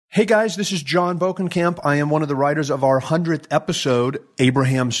Hey guys, this is John Bokenkamp. I am one of the writers of our 100th episode,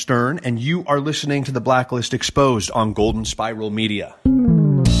 Abraham Stern, and you are listening to the Blacklist Exposed on Golden Spiral Media.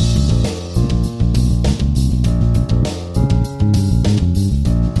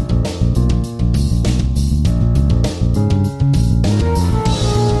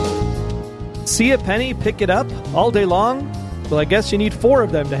 See a penny, pick it up all day long? Well, I guess you need 4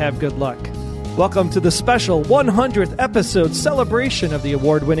 of them to have good luck. Welcome to the special 100th episode celebration of the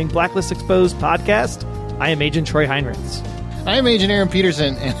award-winning Blacklist Exposed podcast. I am Agent Troy Heinrichs. I am Agent Aaron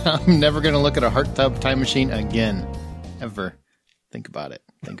Peterson, and I'm never going to look at a heart tub time machine again. Ever. Think about it.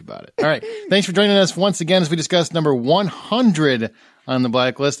 All right. Thanks for joining us once again as we discuss number 100 on the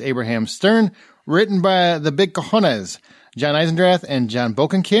Blacklist, Abraham Stern, written by the big cojones, John Eisendrath and John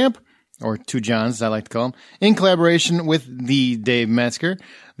Bokenkamp, or two Johns, as I like to call them, in collaboration with the Dave Metzger.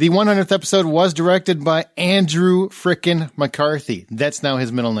 The 100th episode was directed by Andrew frickin' McCarthy. That's now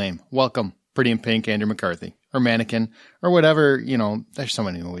his middle name. Welcome, Pretty in Pink, Andrew McCarthy. Or Mannequin, or whatever, you know, there's so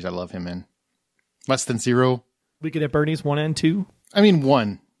many movies I love him in. Less Than Zero. Weekend at Bernie's 1 and 2. I mean,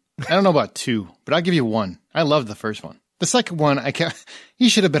 1. I don't know about 2, but I'll give you 1. I loved the first one. The second one, he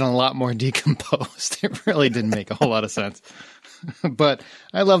should have been a lot more decomposed. It really didn't make a whole lot of sense. But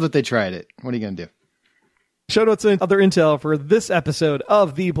I love that they tried it. What are you going to do? Show notes and other intel for this episode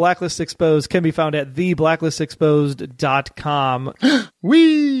of The Blacklist Exposed can be found at theblacklistexposed.com.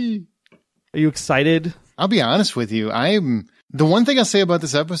 Whee! Are you excited? I'll be honest with you. The one thing I'll say about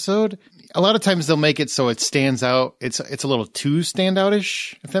this episode, a lot of times they'll make it so it stands out. It's a little too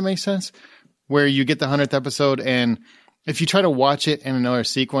standout-ish, if that makes sense, where you get the 100th episode, and if you try to watch it in another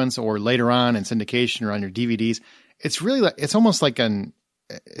sequence or later on in syndication or on your DVDs, it's really like, it's almost like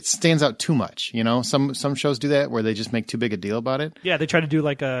it stands out too much, you know? Some shows do that where they just make too big a deal about it. Yeah, they try to do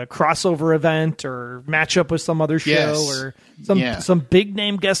like a crossover event or match up with some other show or some big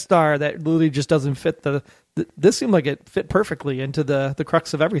name guest star that literally just doesn't fit this seemed like it fit perfectly into the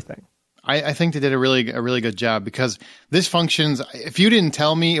crux of everything. I think they did a really good job because this functions. If you didn't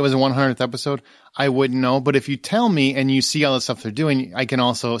tell me it was a 100th episode, I wouldn't know. But if you tell me and you see all the stuff they're doing, I can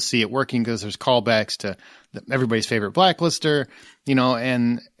also see it working because there's callbacks to everybody's favorite Blacklister, you know,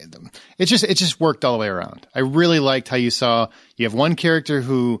 and it just worked all the way around. I really liked how you have one character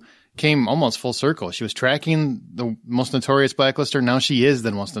who came almost full circle. She was tracking the most notorious Blacklister. Now she is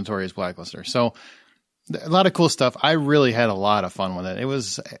the most notorious Blacklister. So a lot of cool stuff. I really had a lot of fun with it. It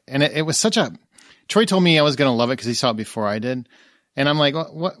was such a, Troy told me I was going to love it because he saw it before I did. And I'm like,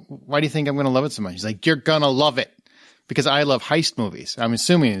 why do you think I'm going to love it so much? He's like, you're going to love it because I love heist movies. I'm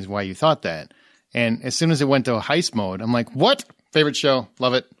assuming is why you thought that. And as soon as it went to a heist mode, I'm like, what? Favorite show.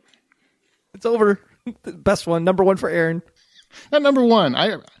 Love it. It's over. Best one. Number 1 for Aaron. Not number 1.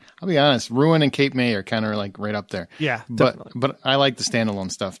 I'll be honest. Ruin and Cape May are kind of like right up there. Yeah, definitely. But I like the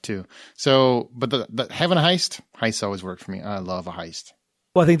standalone stuff too. So, but the having a heists always work for me. I love a heist.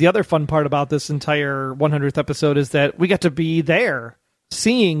 Well, I think the other fun part about this entire 100th episode is that we got to be there,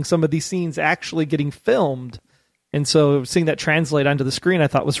 seeing some of these scenes actually getting filmed. And so seeing that translate onto the screen, I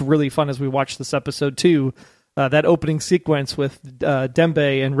thought was really fun as we watched this episode too. That opening sequence with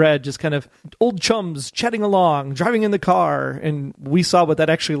Dembe and Red just kind of old chums chatting along, driving in the car, and we saw what that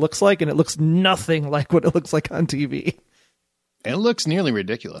actually looks like, and it looks nothing like what it looks like on TV. It looks nearly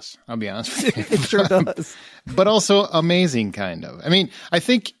ridiculous, I'll be honest with you. It sure does. But also amazing, kind of. I mean, I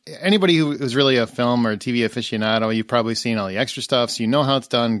think anybody who is really a film or a TV aficionado, you've probably seen all the extra stuff, so you know how it's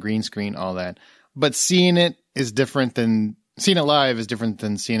done, green screen, all that. But seeing it live is different than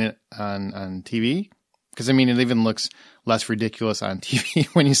seeing it on TV. Because, I mean, it even looks less ridiculous on TV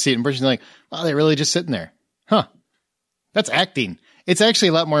when you see it in person. You're like, wow, they're really just sitting there. Huh. That's acting. It's actually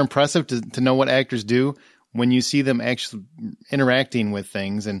a lot more impressive to know what actors do when you see them actually interacting with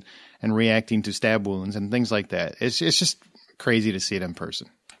things and reacting to stab wounds and things like that. It's just crazy to see it in person.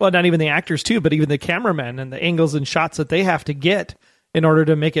 Well, not even the actors, too, but even the cameramen and the angles and shots that they have to get in order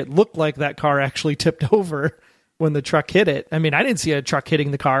to make it look like that car actually tipped over when the truck hit it. I mean, I didn't see a truck hitting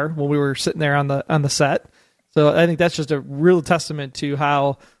the car when we were sitting there on the set. So I think that's just a real testament to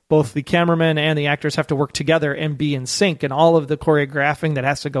how both the cameramen and the actors have to work together and be in sync. And all of the choreographing that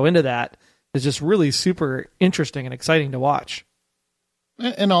has to go into that is just really super interesting and exciting to watch.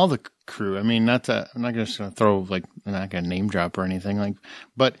 And all the crew. I mean, I'm not just going to throw, like, I'm not going to name drop or anything, like,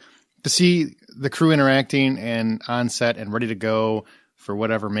 but to see the crew interacting and on set and ready to go for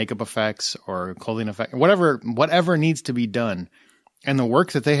whatever makeup effects or clothing effect, whatever needs to be done, and the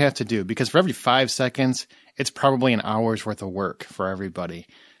work that they have to do, because for every 5 seconds, it's probably an hour's worth of work for everybody.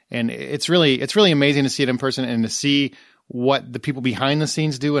 And it's really amazing to see it in person and to see what the people behind the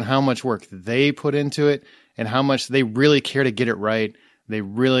scenes do and how much work they put into it and how much they really care to get it right. They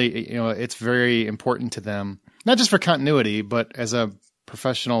really, it's very important to them, not just for continuity, but as a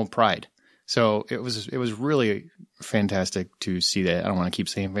professional pride. So it was really fantastic to see that. I don't want to keep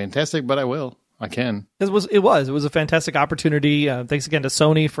saying fantastic, but I will. I can. It was a fantastic opportunity. Thanks again to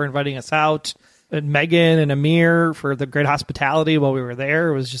Sony for inviting us out, and Megan and Amir for the great hospitality while we were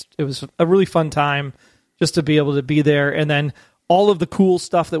there. It was a really fun time just to be able to be there, and then all of the cool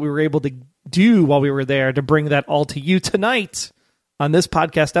stuff that we were able to do while we were there to bring that all to you tonight on this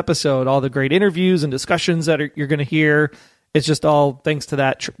podcast episode. All the great interviews and discussions that you're going to hear. It's just all thanks to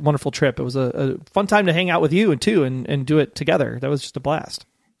that wonderful trip. It was a fun time to hang out with you and do it together. That was just a blast.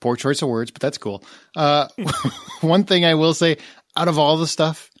 Poor choice of words, but that's cool. One thing I will say, out of all the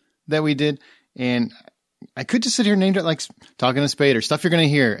stuff that we did, and I could just sit here and name it, like talking to Spader, stuff you're going to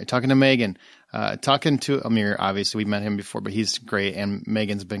hear, talking to Megan, talking to Amir. Obviously, we met him before, but he's great, and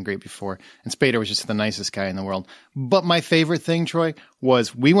Megan's been great before. And Spader was just the nicest guy in the world. But my favorite thing, Troy,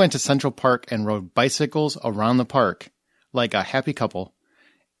 was we went to Central Park and rode bicycles around the park like a happy couple.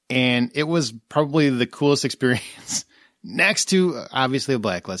 And it was probably the coolest experience next to, obviously, a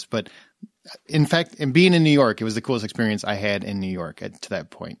Blacklist. But in fact, in being in New York, it was the coolest experience I had in New York to that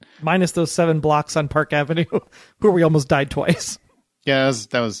point. Minus those 7 blocks on Park Avenue where we almost died twice. Yeah,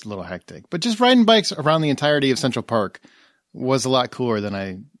 that was a little hectic. But just riding bikes around the entirety of Central Park was a lot cooler than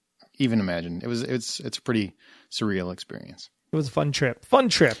I even imagined. It's a pretty surreal experience. It was a fun trip. Fun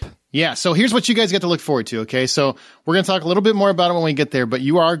trip. Yeah, so here's what you guys get to look forward to, okay? So we're going to talk a little bit more about it when we get there, but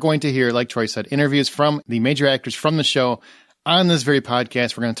you are going to hear, like Troy said, interviews from the major actors from the show on this very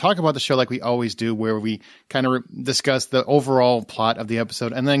podcast. We're going to talk about the show like we always do, where we kind of discuss the overall plot of the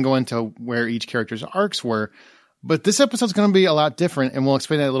episode and then go into where each character's arcs were. But this episode's going to be a lot different, and we'll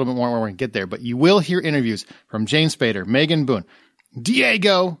explain that a little bit more when we get there. But you will hear interviews from James Spader, Megan Boone,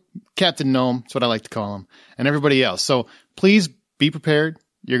 Diego, Captain Gnome, that's what I like to call him, and everybody else. So please be prepared.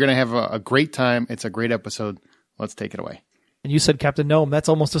 You're going to have a great time. It's a great episode. Let's take it away. And you said Captain Gnome. That's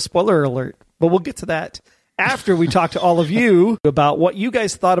almost a spoiler alert, but we'll get to that after we talk to all of you about what you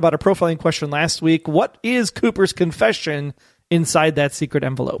guys thought about a profiling question last week. What is Cooper's confession inside that secret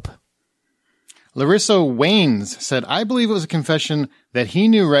envelope? Larissa Waynes said, I believe it was a confession that he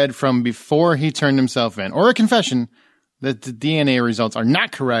knew Red from before he turned himself in, or a confession that the DNA results are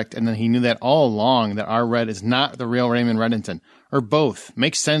not correct, and that he knew that all along, that our Red is not the real Raymond Reddington, or both.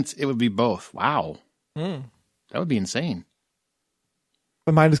 Makes sense. It would be both. Wow. That would be insane.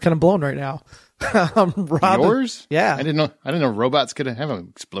 My mind is kind of blown right now. Robin, yours? Yeah. I didn't know robots could have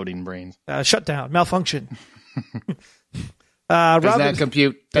exploding brains. Shutdown. Malfunction. Does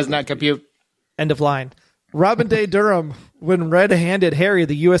not compute. End of line. Robin Day Durham, when Red handed Harry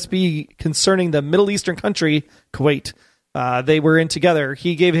the USB concerning the Middle Eastern country, Kuwait, they were in together.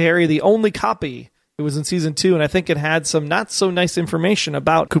 He gave Harry the only copy. It was in season 2, and I think it had some not so nice information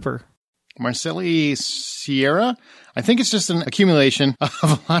about Cooper. Marcelli Sierra, I think it's just an accumulation of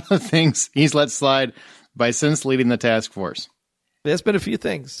a lot of things he's let slide by since leading the task force. There's been a few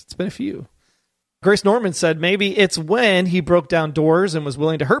things. It's been a few. Grace Norman said maybe it's when he broke down doors and was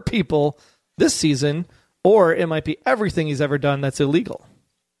willing to hurt people this season, or it might be everything he's ever done that's illegal.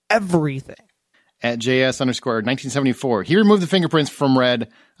 Everything. At JS_1974, he removed the fingerprints from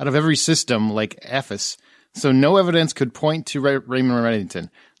Red out of every system like AFIS, so no evidence could point to Raymond Reddington.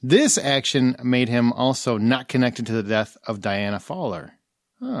 This action made him also not connected to the death of Diana Fowler.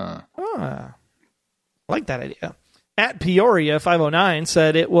 I like that idea. At Peoria 509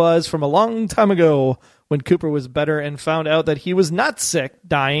 said it was from a long time ago when Cooper was better and found out that he was not sick,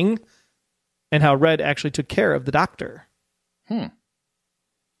 dying, and how Red actually took care of the doctor.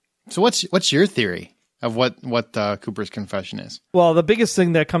 So what's your theory of what Cooper's confession is? Well, the biggest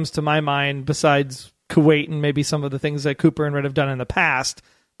thing that comes to my mind, besides Kuwait and maybe some of the things that Cooper and Red have done in the past,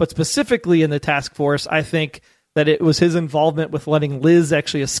 but specifically in the task force, I think that it was his involvement with letting Liz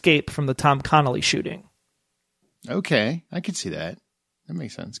actually escape from the Tom Connolly shooting. Okay, I could see that. That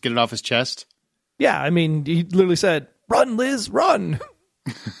makes sense. Get it off his chest? Yeah, I mean, he literally said, "Run, Liz, run!"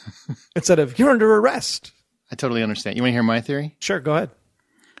 Instead of, "You're under arrest." I totally understand. You want to hear my theory? Sure, go ahead.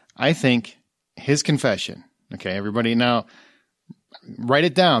 I think his confession, okay, everybody now write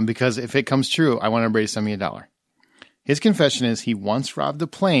it down, because if it comes true, I want everybody to send me $1. His confession is he once robbed a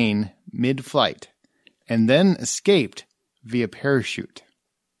plane mid-flight and then escaped via parachute.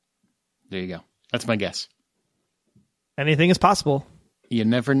 There you go. That's my guess. Anything is possible. You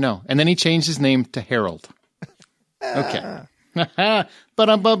never know. And then he changed his name to Harold. Okay.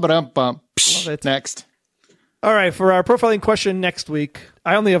 Ba-dum-bum-ba-dum-bum. Next. All right, for our profiling question next week,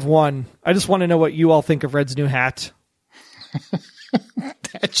 I only have one. I just want to know what you all think of Red's new hat.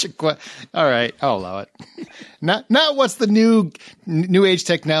 All right, I'll allow it. Not what's the new age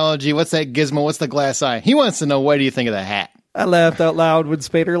technology? What's that gizmo? What's the glass eye? He wants to know, what do you think of the hat? I laughed out loud when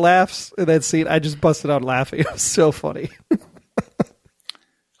Spader laughs in that scene. I just busted out laughing. It was so funny.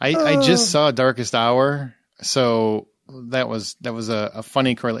 I just saw Darkest Hour, so that was a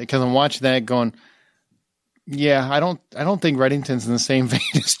funny correlation, because I'm watching that going, yeah, I don't think Reddington's in the same vein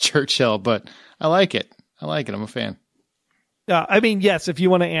as Churchill, but I like it. I'm a fan. I mean, yes, if you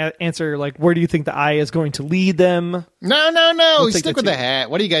want to answer, like, where do you think the eye is going to lead them? No. We'll stick with the hat.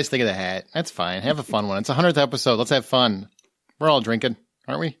 What do you guys think of the hat? That's fine. Have a fun one. It's a 100th episode. Let's have fun. We're all drinking,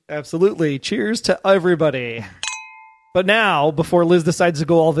 aren't we? Absolutely. Cheers to everybody. But now, before Liz decides to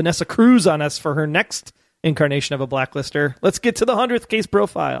go all Vanessa Cruz on us for her next incarnation of a Blacklister, let's get to the 100th case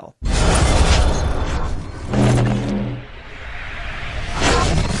profile.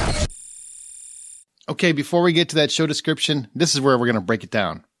 Okay, before we get to that show description, this is where we're going to break it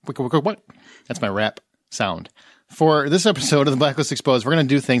down. What? That's my rap sound. For this episode of the Blacklist Exposed, we're going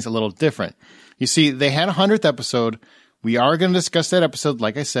to do things a little different. You see, they had a 100th episode. We are going to discuss that episode,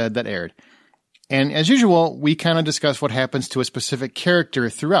 like I said, that aired. And as usual, we kind of discuss what happens to a specific character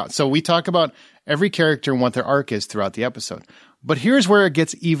throughout. So we talk about every character and what their arc is throughout the episode. But here's where it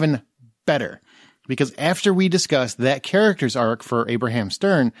gets even better. Because after we discuss that character's arc for Abraham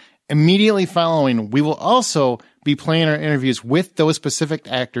Stern, immediately following, we will also be playing our interviews with those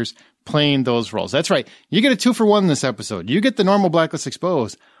specific actors playing those roles. That's right. You get a 2-for-1 in this episode. You get the normal Blacklist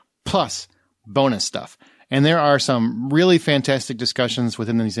Exposed plus bonus stuff. And there are some really fantastic discussions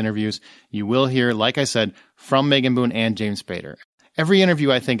within these interviews. You will hear, like I said, from Megan Boone and James Spader. Every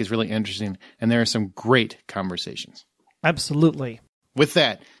interview, I think, is really interesting, and there are some great conversations. Absolutely. With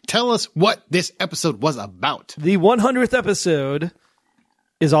that, tell us what this episode was about. The 100th episode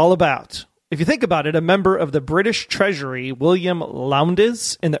is all about, if you think about it, a member of the British Treasury, William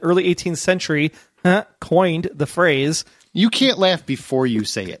Lowndes, in the early 18th century, coined the phrase. You can't laugh before you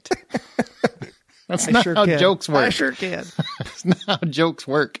say it. That's not how jokes work. I sure can. That's not how jokes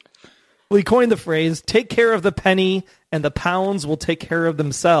work. Well, he coined the phrase, take care of the penny and the pounds will take care of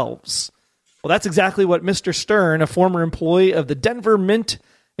themselves. Well, that's exactly what Mr. Stern, a former employee of the Denver Mint,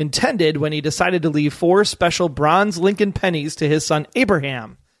 intended when he decided to leave 4 special bronze Lincoln pennies to his son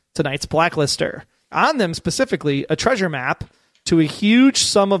Abraham, tonight's Blacklister. On them specifically, a treasure map to a huge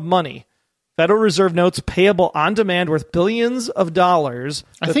sum of money. Federal Reserve notes payable on demand worth billions of dollars.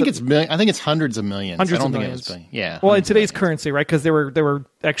 I think it's hundreds of millions. Hundreds of millions. Well, in today's currency, right? Because they were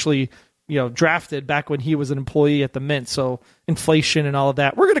actually, drafted back when he was an employee at the Mint. So inflation and all of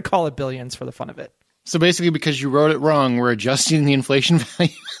that. We're going to call it billions for the fun of it. So basically, because you wrote it wrong, we're adjusting the inflation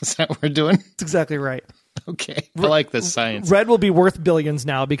value. Is that what we're doing? That's exactly right. Okay. I like this science. Red will be worth billions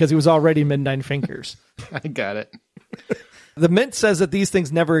now because he was already mid-9 fingers. I got it. The Mint says that these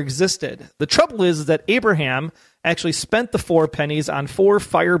things never existed. The trouble is that Abraham actually spent the 4 pennies on 4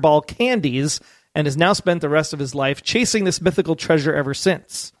 Fireball candies and has now spent the rest of his life chasing this mythical treasure ever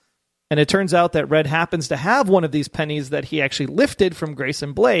since. And it turns out that Red happens to have one of these pennies that he actually lifted from Grace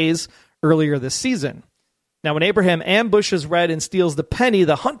and Blaze earlier this season. Now, when Abraham ambushes Red and steals the penny,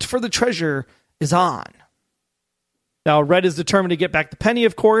 the hunt for the treasure is on. Now, Red is determined to get back the penny,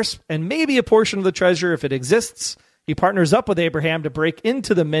 of course, and maybe a portion of the treasure if it exists. He partners up with Abraham to break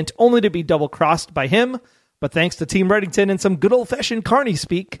into the Mint, only to be double-crossed by him. But thanks to Team Reddington and some good old-fashioned Carney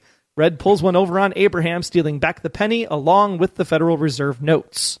speak, Red pulls one over on Abraham, stealing back the penny along with the Federal Reserve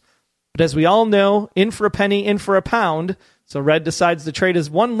notes. But as we all know, in for a penny, in for a pound. So Red decides to trade his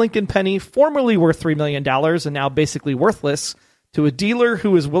 1 Lincoln penny, formerly worth $3 million and now basically worthless, to a dealer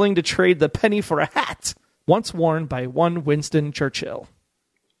who is willing to trade the penny for a hat once worn by one Winston Churchill.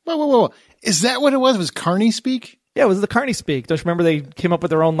 Whoa. Is that what it was? Was Carney speak? Yeah, it was the Carney speak. Don't you remember they came up with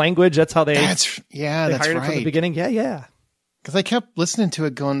their own language? That's how they that's hired right. it from the beginning. Yeah. Because I kept listening to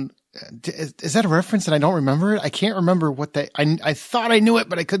it going, is that a reference and I don't remember it? I can't remember what I thought I knew it,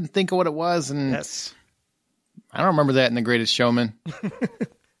 but I couldn't think of what it was. And yes. I don't remember that in The Greatest Showman.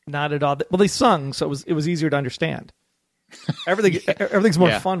 Not at all. Well, they sung, so it was easier to understand. Everything's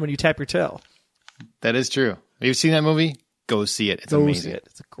more fun when you tap your toe. That is true. Have you seen that movie? Go see it. It's amazing. See it.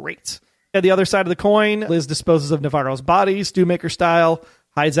 It's great. At the other side of the coin, Liz disposes of Navarro's body, Stewmaker style,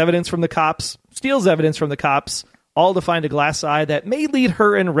 hides evidence from the cops, steals evidence from the cops, all to find a glass eye that may lead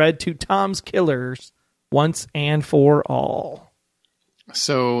her and Red to Tom's killers once and for all.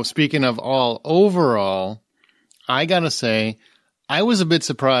 So, speaking of all, overall, I gotta say, I was a bit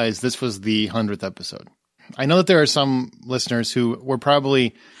surprised this was the 100th episode. I know that there are some listeners who were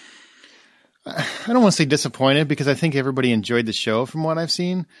probably I don't want to say disappointed because I think everybody enjoyed the show from what I've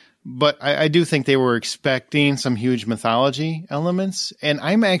seen, but I do think they were expecting some huge mythology elements. And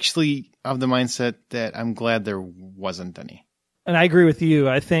I'm actually of the mindset that I'm glad there wasn't any. And I agree with you.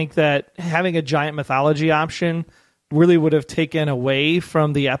 I think that having a giant mythology option really would have taken away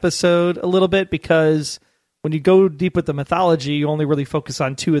from the episode a little bit, because when you go deep with the mythology, you only really focus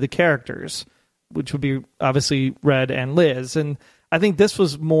on two of the characters, which would be obviously Red and Liz. And I think this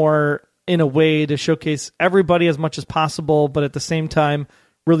was more in a way to showcase everybody as much as possible, but at the same time,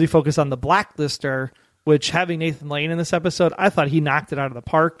 really focus on the Blacklister, which, having Nathan Lane in this episode, I thought he knocked it out of the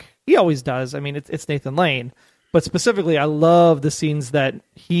park. He always does. I mean, it's Nathan Lane. But specifically, I love the scenes that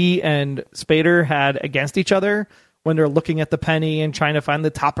he and Spader had against each other when they're looking at the penny and trying to find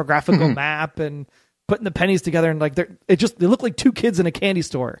the topographical map and putting the pennies together. And like they look like two kids in a candy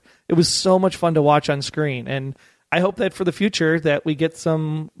store. It was so much fun to watch on screen. And I hope that for the future that we get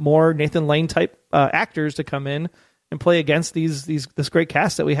some more Nathan Lane type actors to come in and play against this great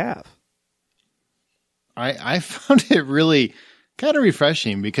cast that we have. I found it really kind of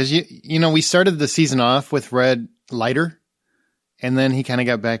refreshing because you know we started the season off with Red lighter, and then he kind of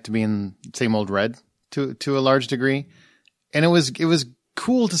got back to being same old Red to a large degree, and it was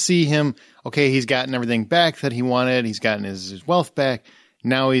cool to see him. Okay, he's gotten everything back that he wanted. He's gotten his wealth back.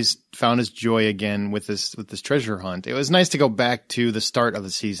 Now he's found his joy again with this treasure hunt. It was nice to go back to the start of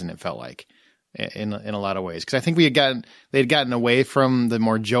the season. It felt like in a lot of ways, because I think they had gotten away from the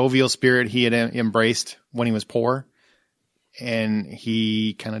more jovial spirit he had embraced when he was poor. And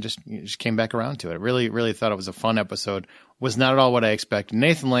he kind of just came back around to it. I really, really thought it was a fun episode. Was not at all what I expected.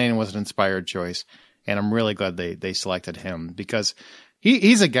 Nathan Lane was an inspired choice, and I'm really glad they selected him because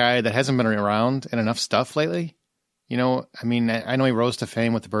he's a guy that hasn't been around in enough stuff lately. You know, I mean, I know he rose to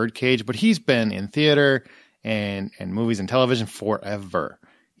fame with the Birdcage, but he's been in theater and movies and television forever.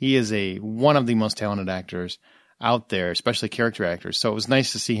 He is one of the most talented actors out there, especially character actors. So it was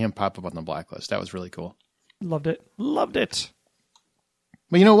nice to see him pop up on the Blacklist. That was really cool. Loved it. Loved it.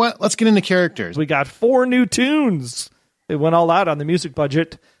 But you know what? Let's get into characters. We got 4 new tunes. They went all out on the music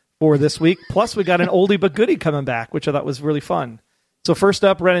budget for this week. Plus, we got an oldie but goodie coming back, which I thought was really fun. So first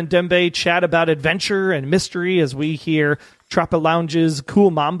up, Ren and Dembe chat about adventure and mystery as we hear Trappa Lounge's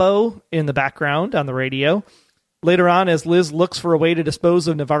Cool Mambo in the background on the radio. Later on, as Liz looks for a way to dispose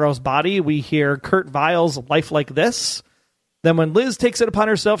of Navarro's body, we hear Kurt Vile's Life Like This. Then when Liz takes it upon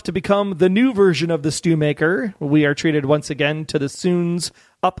herself to become the new version of the stew maker, we are treated once again to the Soons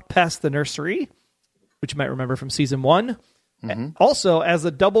Up Past the Nursery, which you might remember from season 1. Mm-hmm. Also, as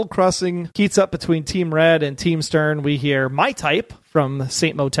the double crossing heats up between Team Red and Team Stern, we hear My Type from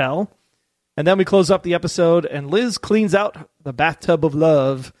Saint Motel. And then we close up the episode, and Liz cleans out the bathtub of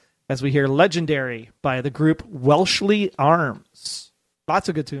love as we hear Legendary by the group Welshly Arms. Lots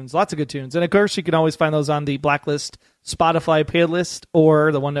of good tunes. And of course, you can always find those on the Blacklist Spotify playlist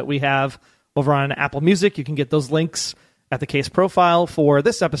or the one that we have over on Apple Music. You can get those links at the case profile for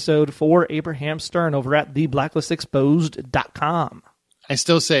this episode for Abraham Stern over at theblacklistexposed.com. I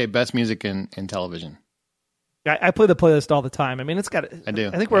still say best music in television. I play the playlist all the time. I mean, it's got. I do.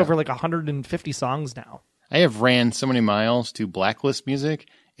 I think we're over like 150 songs now. I have ran so many miles to Blacklist music.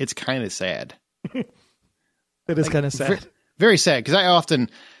 It's kind of sad. It is kind of sad. Very sad, because I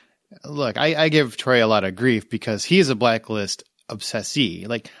often look. I give Troy a lot of grief because he is a Blacklist obsessee.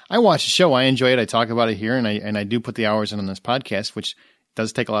 Like, I watch the show, I enjoy it, I talk about it here, and I do put the hours in on this podcast, which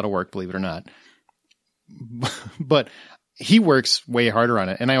does take a lot of work, believe it or not. But he works way harder on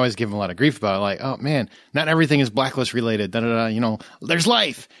it, and I always give him a lot of grief about it. Like, oh man, not everything is Blacklist related. Da da da. You know, there's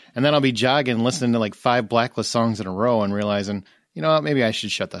life, and then I'll be jogging, listening to like 5 Blacklist songs in a row, and realizing, you know what, maybe I should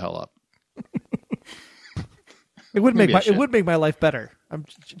shut the hell up. It would make my life better. I'm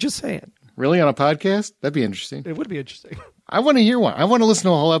just saying. Really, on a podcast? That'd be interesting. It would be interesting. I want to hear one. I want to listen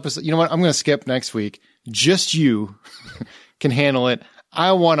to a whole episode. You know what? I'm going to skip next week. Just you can handle it.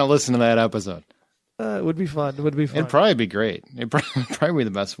 I want to listen to that episode. It would be fun. It'd probably be great. It'd probably be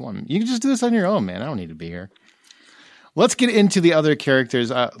the best one. You can just do this on your own, man. I don't need to be here. Let's get into the other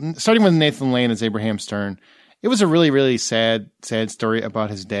characters. Starting with Nathan Lane as Abraham Stern. It was a really, really sad story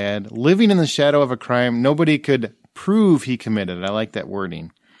about his dad living in the shadow of a crime nobody could prove he committed. I like that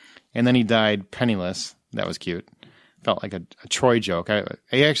wording. And then he died penniless. That was cute. Felt like a Troy joke. I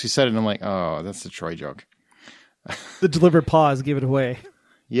actually said it, and I'm like, oh, that's a Troy joke. The deliberate pause gave it away.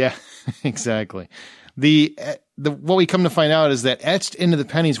 Yeah, exactly. What we come to find out is that etched into the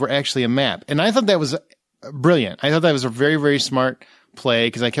pennies were actually a map. And I thought that was brilliant. I thought that was a very, very smart play,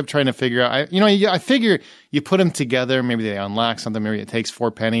 because I kept trying to figure out, I figure you put them together, maybe they unlock something, maybe it takes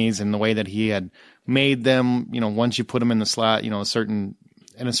 4 pennies, and the way that he had made them, once you put them in the slot, a certain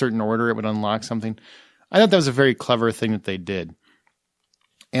in a certain order, it would unlock something. I thought that was a very clever thing that they did.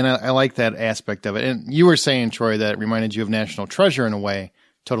 And I like that aspect of it. And you were saying, Troy, that it reminded you of National Treasure in a way.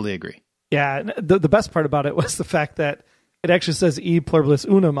 Totally agree. Yeah, the best part about it was the fact that it actually says e pluribus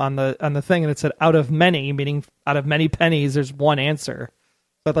unum on the thing, and it said out of many, meaning out of many pennies, there's one answer.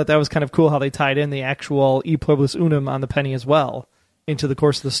 So I thought that was kind of cool how they tied in the actual e pluribus unum on the penny as well into the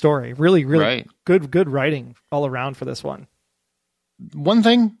course of the story. Really, really good writing all around for this one. One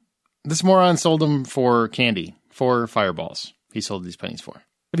thing, this moron sold them for candy, for fireballs. He sold these pennies for.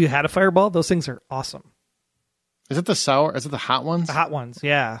 Have you had a fireball? Those things are awesome. Is it the sour? Is it the hot ones? The hot ones,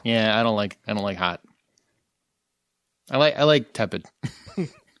 yeah. Yeah, I don't like hot. I like tepid.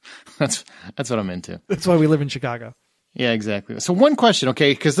 That's what I'm into. That's why we live in Chicago. Yeah, exactly. So one question,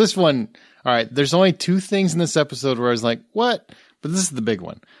 okay, because this one, all right, there's only two things in this episode where I was like, what? But this is the big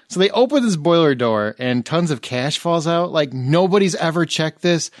one. So they open this boiler door and tons of cash falls out. Like nobody's ever checked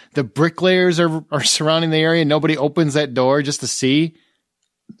this. The bricklayers are surrounding the area. Nobody opens that door just to see.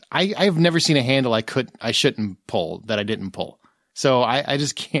 I've never seen a handle I shouldn't pull that I didn't pull. So I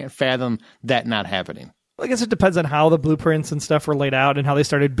just can't fathom that not happening. I guess it depends on how the blueprints and stuff were laid out and how they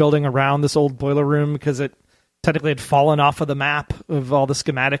started building around this old boiler room, because it technically had fallen off of the map of all the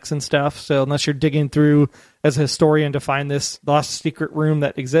schematics and stuff. So unless you're digging through as a historian to find this lost secret room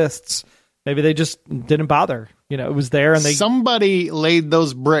that exists, maybe they just didn't bother. You know, it was there and somebody laid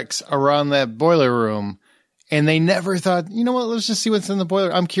those bricks around that boiler room and they never thought, you know what, let's just see what's in the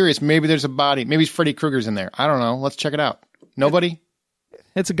boiler. I'm curious. Maybe there's a body. Maybe Freddy Krueger's in there. I don't know. Let's check it out. Nobody?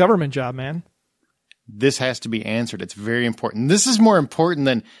 It's a government job, man. This has to be answered. It's very important. This is more important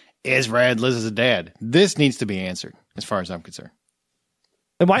than is Brad Liz's dad. This needs to be answered as far as I'm concerned.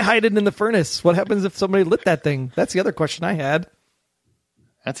 And why hide it in the furnace? What happens if somebody lit that thing? That's the other question I had.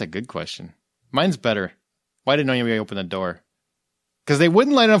 That's a good question. Mine's better. Why didn't anybody open the door? Because they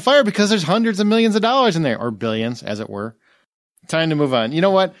wouldn't light it on fire because there's hundreds of millions of dollars in there, or billions, as it were. Time to move on. You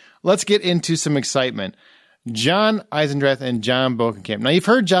know what? Let's get into some excitement. John Eisendrath and John Bokenkamp. Now, you've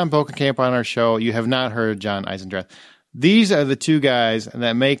heard John Bokenkamp on our show. You have not heard John Eisendrath. These are the two guys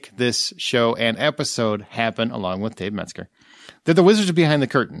that make this show and episode happen, along with Dave Metzger. They're the wizards behind the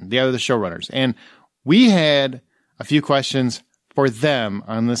curtain. They are the showrunners. And we had a few questions for them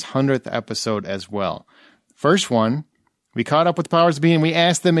on this 100th episode as well. First one, we caught up with the powers that be, and we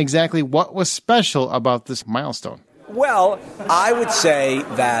asked them exactly what was special about this milestone. Well, I would say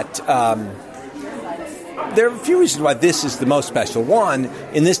that there are a few reasons why this is the most special. One,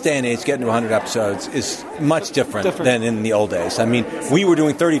 in this day and age, getting to 100 episodes is much different than in the old days. I mean, we were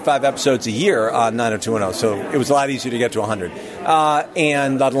doing 35 episodes a year on 90210, so it was a lot easier to get to 100.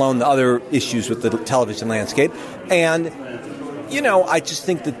 And let alone the other issues with the television landscape. And, you know, I just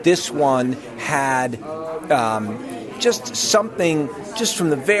think that this one had just something, just from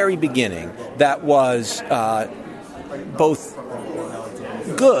the very beginning, that was both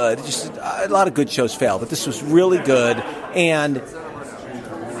good. Just a lot of good shows fail, but this was really good. And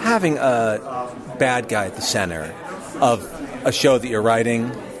having a bad guy at the center of a show that you're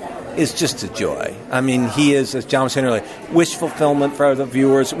writing is just a joy. I mean, he is, as John was saying earlier, wish fulfillment for the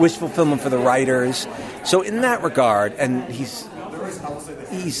viewers, wish fulfillment for the writers. So in that regard, and he's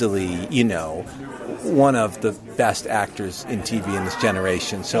easily, you know, one of the best actors in TV in this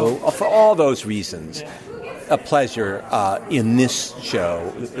generation. So for all those reasons, a pleasure in this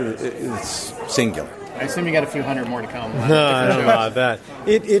show. It's singular. I assume you got a few hundred more to come. No, I don't know about that.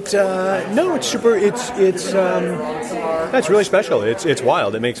 No, it's super. That's really special. It's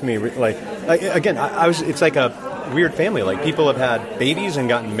wild. It makes me again. I was. It's like a weird family. Like people have had babies and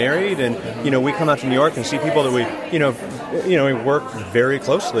gotten married, and you know we come out to New York and see people that we we work very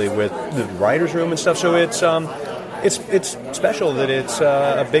closely with the writers' room and stuff. So it's special that it's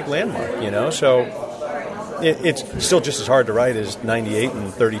a big landmark. You know, so. It's still just as hard to write as 98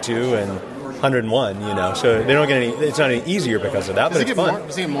 and 32 and 101, you know. So they don't get any. It's not any easier because of that, but it's fun.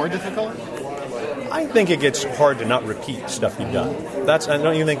 Does it get more difficult? I think it gets hard to not repeat stuff you've done.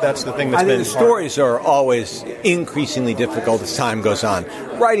 Don't you think that's the thing that's I been think the hard? stories are always increasingly difficult as time goes on.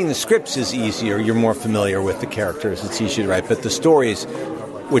 Writing the scripts is easier. You're more familiar with the characters. It's easier to write. But the stories,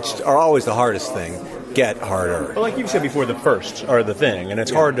 which are always the hardest thing, get harder. Well, like you said before, the firsts are the thing, and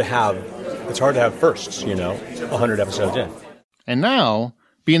it's hard to have. It's hard to have firsts, 100 episodes in. And now,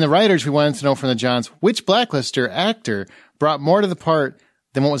 being the writers, we wanted to know from the Johns which Blacklister actor brought more to the part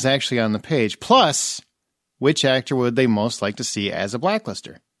than what was actually on the page. Plus, which actor would they most like to see as a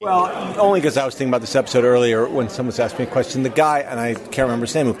Blacklister? Well, only because I was thinking about this episode earlier when someone was asking me a question. The guy, and I can't remember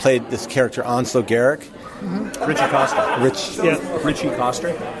his name, who played this character, Onslow Garrick. Mm-hmm. Richie Costa. Richie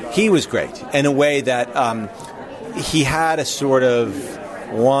Costa. He was great in a way that he had a sort of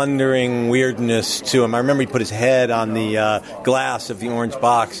wandering weirdness to him. I remember he put his head on the glass of the orange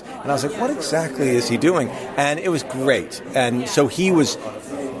box, and I was like, what exactly is he doing? And it was great. And so he was,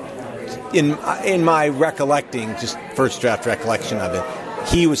 in my recollecting, just first draft recollection of it,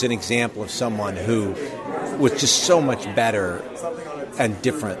 he was an example of someone who was just so much better and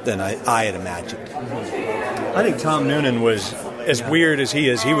different than I had imagined. I think Tom Noonan was as weird as he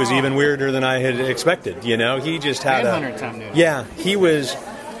is. He was even weirder than I had expected. You know, he just had Tom Noonan. Yeah, he was.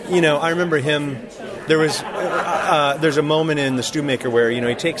 You know, I remember him. There's a moment in The Stewmaker where, you know,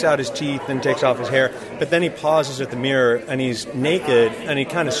 he takes out his teeth and takes off his hair, but then he pauses at the mirror and he's naked and he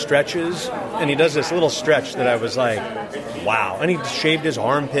kind of stretches and he does this little stretch that I was like, wow. And he shaved his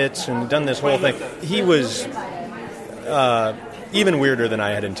armpits and done this whole thing. He was even weirder than I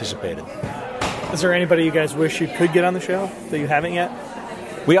had anticipated. Is there anybody you guys wish you could get on the show that you haven't yet?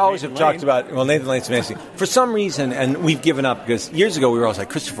 We always have talked about, well, Nathan Lane's amazing. For some reason, and we've given up, because years ago we were always like,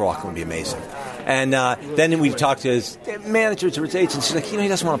 Christopher Walken would be amazing. And then we talked to his managers or his agents. He's like, you know, he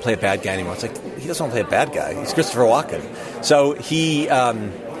doesn't want to play a bad guy anymore. It's like, he doesn't want to play a bad guy. He's Christopher Walken. So he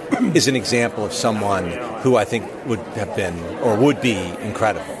is an example of someone who I think would have been, or would be,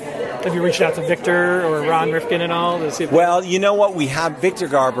 incredible. Have you reached out to Victor or Ron Rifkin and all to see if Well, you know what? We have Victor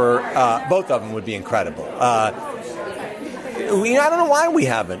Garber. Both of them would be incredible. I don't know why we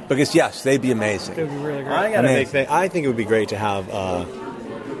haven't, because, yes, they'd be amazing. it would be really great? I think it would be great to have.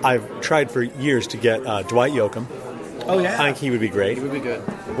 I've tried for years to get Dwight Yoakam. Oh, yeah. I think he would be great. He would be good.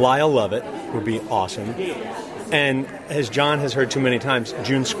 Lyle Lovett would be awesome. And as John has heard too many times,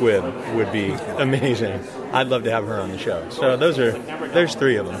 June Squibb would be amazing. I'd love to have her on the show. So there's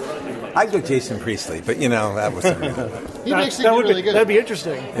three of them. I'd go Jason Priestley, but, you know, that was... He'd actually be really good. That'd be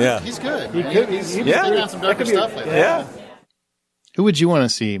interesting. Yeah. He's good. He's working on some darker stuff lately. Yeah. Who would you want to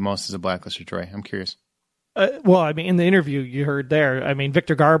see most as a Blacklister, Troy? I'm curious. Well, I mean, in the interview you heard there, I mean,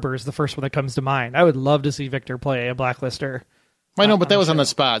 Victor Garber is the first one that comes to mind. I would love to see Victor play a Blacklister. I know, but that was on the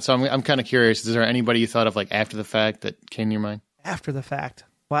spot, so I'm kind of curious. Is there anybody you thought of, like, after the fact that came to your mind? After the fact.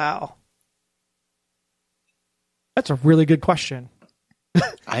 Wow. That's a really good question.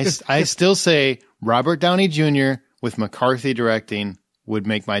 I still say Robert Downey Jr. with McCarthy directing would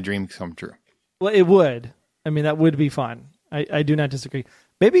make my dream come true. Well, it would. I mean, that would be fun. I do not disagree.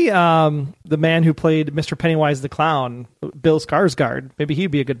 Maybe the man who played Mr. Pennywise the Clown, Bill Skarsgård, maybe he'd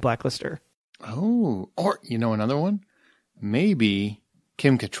be a good Blacklister. Oh, or, you know, another one? Maybe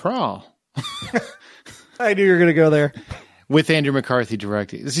Kim Cattrall. I knew you were going to go there. With Andrew McCarthy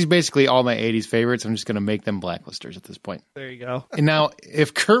directing. This is basically all my 80s favorites. I'm just going to make them Blacklisters at this point. There you go. And now,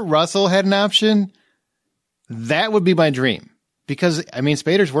 if Kurt Russell had an option, that would be my dream. Because, I mean,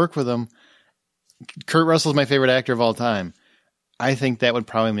 Spader's worked with him. Kurt Russell's my favorite actor of all time. I think that would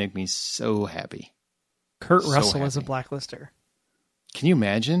probably make me so happy. Kurt Russell as a Blacklister. Can you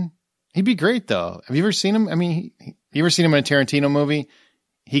imagine? He'd be great, though. Have you ever seen him? I mean, you ever seen him in a Tarantino movie?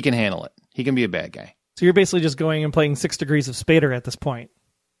 He can handle it. He can be a bad guy. So you're basically just going and playing 6 Degrees of Spader at this point.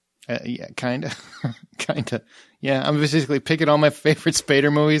 Yeah, kind of. Kind of. Yeah, I'm basically picking all my favorite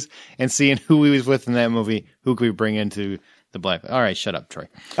Spader movies and seeing who he was with in that movie. Who could we bring into the Black? All right, shut up, Troy.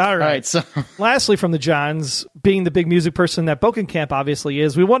 All right. So lastly, from the Johns, being the big music person that Bokenkamp obviously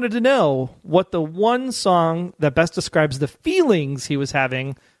is, we wanted to know what the one song that best describes the feelings he was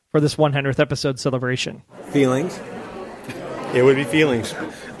having for this 100th episode celebration. Feelings? It would be Feelings.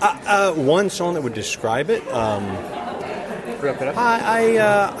 One song that would describe it. I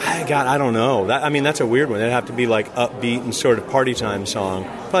don't know. That's a weird one. It'd have to be like upbeat and sort of party time song.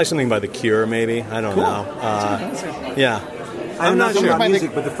 Probably something by The Cure, maybe. I don't know. Yeah. I'm not sure about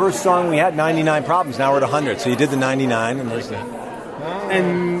music, but the first song we had 99 Problems. Now we're at 100. So you did the 99, and there's the...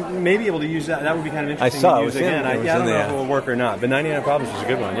 And maybe able to use that. That would be kind of interesting. I saw to it use was again. I don't know if it will work or not. But 99 Problems is a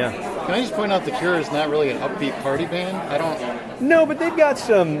good one. Yeah. Can I just point out The Cure is not really an upbeat party band? No, but they've got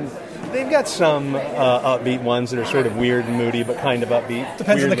some. They've got some upbeat ones that are sort of weird and moody, but kind of upbeat.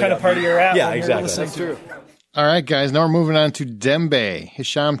 Depends on the kind of party you're at. Yeah, when exactly. You're listening That's to. true. All right, guys. Now we're moving on to Dembe,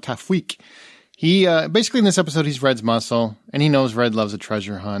 Hisham Tafweek. He basically in this episode he's Red's muscle, and he knows Red loves a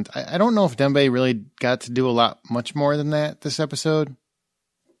treasure hunt. I don't know if Dembe really got to do much more than that this episode.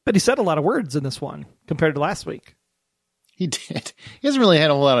 But he said a lot of words in this one compared to last week. He did. He hasn't really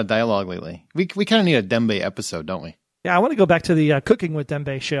had a whole lot of dialogue lately. We kind of need a Dembe episode, don't we? Yeah, I want to go back to the Cooking with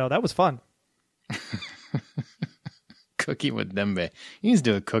Dembe show. That was fun. Cooking with Dembe. He needs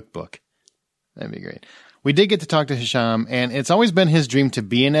to do a cookbook. That'd be great. We did get to talk to Hisham, and it's always been his dream to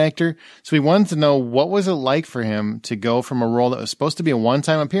be an actor. So we wanted to know what was it like for him to go from a role that was supposed to be a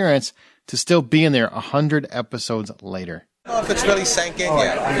one-time appearance to still being there 100 episodes later. I don't know if it's really sank in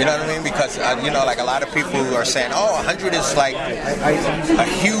yet, you know what I mean? Because, like a lot of people who are saying, 100 is like a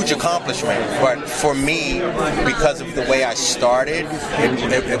huge accomplishment. But for me, because of the way I started,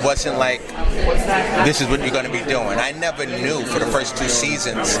 it wasn't like, this is what you're going to be doing. I never knew for the first 2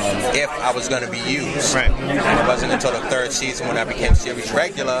 seasons if I was going to be used. Right. And it wasn't until the 3rd season when I became series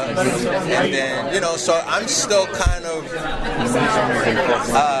regular. And then, so I'm still kind of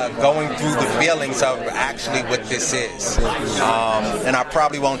going through the feelings of actually what this is. And I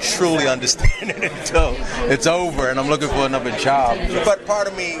probably won't truly understand it until it's over and I'm looking for another job. But part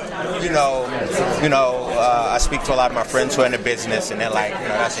of me, I speak to a lot of my friends who are in the business and they're like,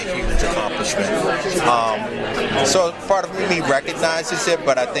 that's a huge accomplishment. So part of me recognizes it,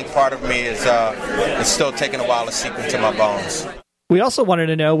 but I think part of me is it's still taking a while to seep into my bones. We also wanted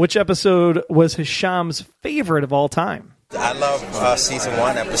to know which episode was Hisham's favorite of all time. I love season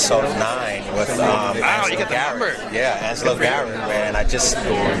 1, episode 9 with Angela Garrett. Yeah, Angela Garrett, man.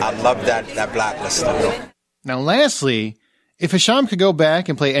 I love that Blacklist. Now, lastly, if Hisham could go back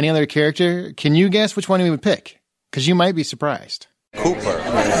and play any other character, can you guess which one he would pick? Because you might be surprised. Cooper.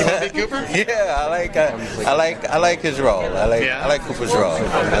 You want to be Cooper? Yeah, I like his role. I like Cooper's role.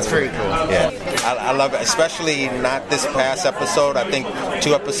 That's very cool. Yeah, I love it, especially not this past episode. I think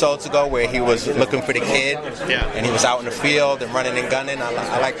 2 episodes ago where he was looking for the kid, and he was out in the field and running and gunning.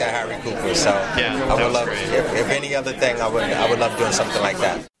 I like that Harry Cooper. So I would love, if any other thing, I would love doing something like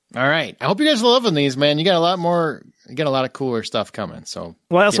that. All right, I hope you guys are loving these, man. You got a lot more. You got a lot of cooler stuff coming. So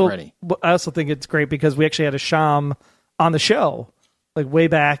get ready. I also think it's great because we actually had Hisham on the show. Like way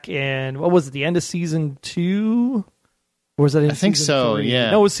back in, what was it, the end of season 2? Or was that in I think so, 3?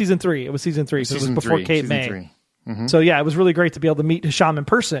 yeah. No, it was season 3. It was season 3. So it was before Kate May. Mm-hmm. So yeah, it was really great to be able to meet Hisham in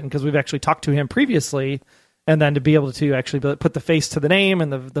person because we've actually talked to him previously and then to be able to actually put the face to the name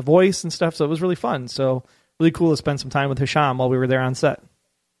and the voice and stuff. So it was really fun. So really cool to spend some time with Hisham while we were there on set.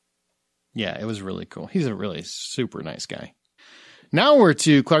 Yeah, it was really cool. He's a really super nice guy. Now we're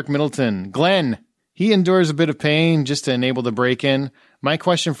to Clark Middleton. Glenn. He endures a bit of pain just to enable the break-in. My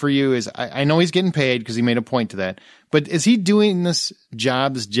question for you is, I know he's getting paid because he made a point to that, but is he doing this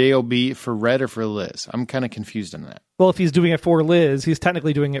job's JOB for Red or for Liz? I'm kind of confused on that. Well, if he's doing it for Liz, he's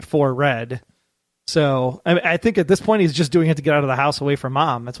technically doing it for Red. So I think at this point he's just doing it to get out of the house away from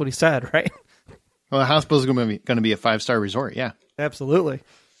Mom. That's what he said, right? Well, the hospital is going to be a 5-star resort, yeah. Absolutely.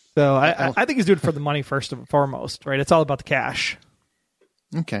 So I think he's doing it for the money first and foremost, right? It's all about the cash.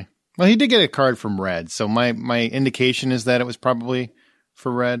 Okay. Well, he did get a card from Red, so my indication is that it was probably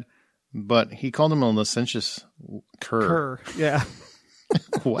for Red, but he called him a licentious cur. Yeah.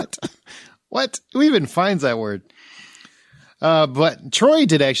 What? Who even finds that word? But Troy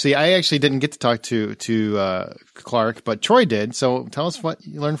did actually. I actually didn't get to talk to Clark, but Troy did. So tell us what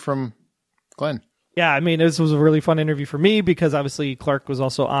you learned from Glenn. Yeah, I mean, this was a really fun interview for me because obviously Clark was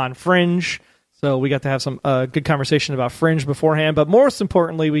also on Fringe. So we got to have some good conversation about Fringe beforehand. But most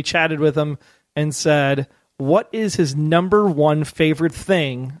importantly, we chatted with him and said, what is his number one favorite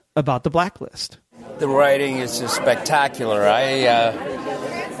thing about the Blacklist? The writing is just spectacular.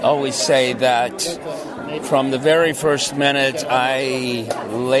 I always say that from the very first minute I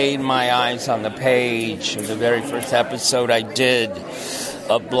laid my eyes on the page, the very first episode I did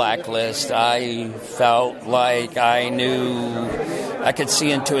of Blacklist, I felt like I knew I could see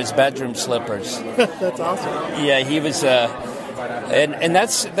into his bedroom slippers. That's awesome. Yeah, he was and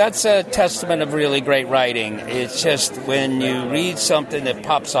that's a testament of really great writing. It's just when you read something that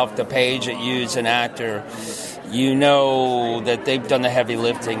pops off the page at you as an actor, you know that they've done the heavy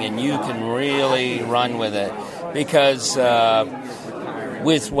lifting and you can really run with it. Because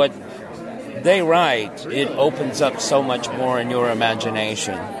with what they write, it opens up so much more in your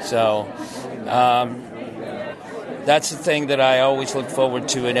imagination. So that's the thing that I always look forward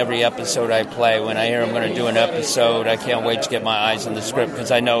to in every episode I play. When I hear I'm going to do an episode, I can't wait to get my eyes on the script because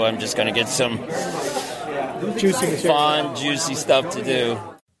I know I'm just going to get some fun, juicy stuff to do.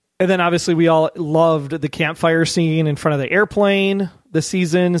 And then obviously we all loved the campfire scene in front of the airplane this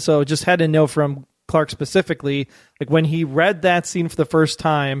season. So just had to know from Clark specifically, like when he read that scene for the first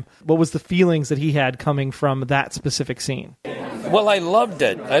time, what was the feelings that he had coming from that specific scene? Well, I loved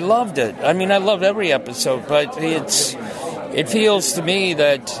it. I mean, I loved every episode, but it feels to me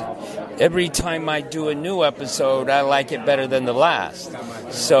that every time I do a new episode, I like it better than the last.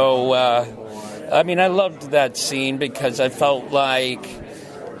 So, I mean, I loved that scene because I felt like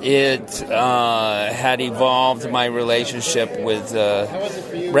it had evolved my relationship with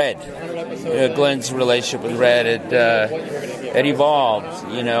Red. Glenn's relationship with Red, it evolved,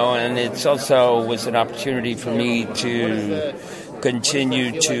 and it also was an opportunity for me to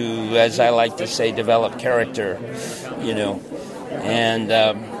continue to, as I like to say, develop character, and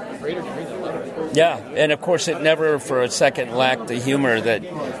and of course it never for a second lacked the humor that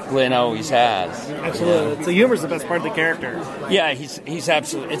Glenn always has. Absolutely. The humor's the best part of the character. Yeah, he's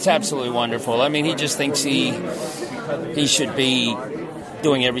absolutely, it's absolutely wonderful. I mean, he just thinks he should be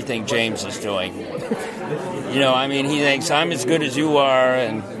doing everything James is doing. He thinks I'm as good as you are,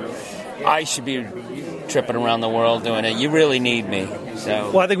 and I should be tripping around the world doing it. You really need me.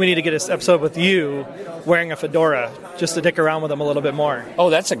 So. Well, I think we need to get an episode with you wearing a fedora just to dick around with him a little bit more. Oh,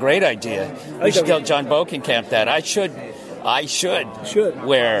 that's a great idea. We should tell John Bokenkamp that. I should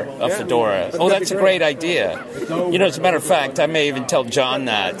wear a fedora. Oh, that's a great idea. As a matter of fact, I may even tell John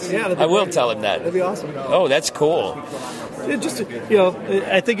that. Yeah, I will tell him that. That'd be awesome. Oh, that's cool.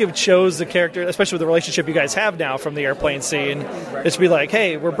 I think it shows the character, especially with the relationship you guys have now from the airplane scene. It's be like,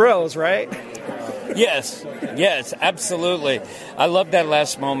 hey, we're bros, right? Yes, absolutely. I love that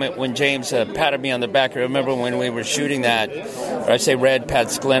last moment when James patted me on the back. I remember when we were shooting that, or I say Red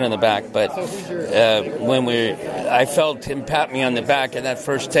pats Glenn on the back, but I felt him pat me on the back in that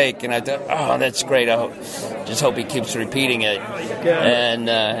first take, and I thought, oh, that's great. I just hope he keeps repeating it.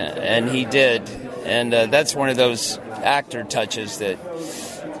 And he did. And that's one of those actor touches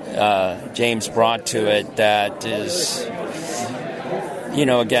that James brought to it that is,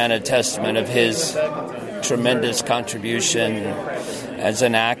 again, a testament of his tremendous contribution as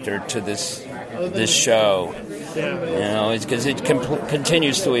an actor to this show. Because it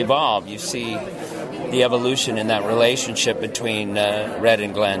continues to evolve. You see the evolution in that relationship between Red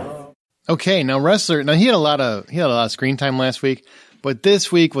and Glenn. Okay, now Wrestler. Now he had a lot of screen time last week, but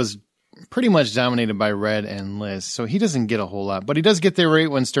this week was pretty much dominated by Red and Liz, so he doesn't get a whole lot. But he does get there right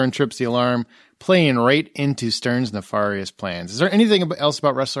when Stern trips the alarm, playing right into Stern's nefarious plans. Is there anything else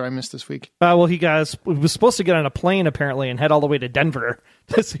about Wrestler I missed this week? Well, he was supposed to get on a plane, apparently, and head all the way to Denver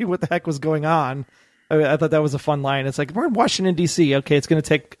to see what the heck was going on. I thought that was a fun line. It's like, we're in Washington, D.C. Okay, it's going to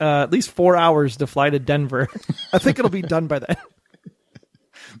take at least 4 hours to fly to Denver. I think it'll be done by then.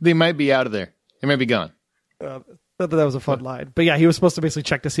 They might be out of there. They might be gone. I thought that was a fun line. But yeah, he was supposed to basically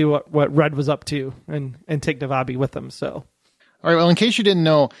check to see what Red was up to and take Navabi with him. So, all right, well, in case you didn't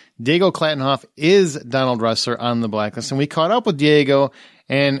know, Diego Klattenhoff is Donald Wrestler on the Blacklist, and we caught up with Diego,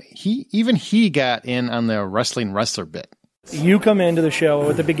 and he got in on the wrestler bit. You come into the show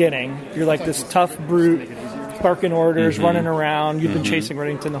at the beginning. You're like this tough brute, barking orders, running around. You've been chasing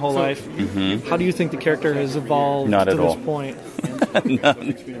Reddington the whole life. How do you think the character has evolved Not to at this all. point?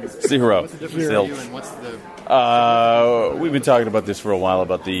 Zero. Zilch. We've been talking about this for a while,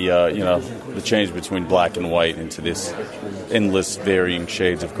 about the change between black and white into this endless varying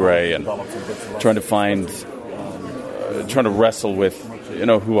shades of gray, and trying to wrestle with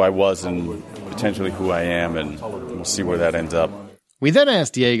who I was and potentially who I am, and we'll see where that ends up. We then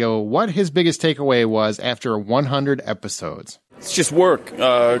asked Diego what his biggest takeaway was after 100 episodes. It's just work,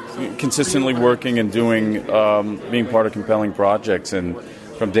 consistently working and doing, being part of compelling projects. And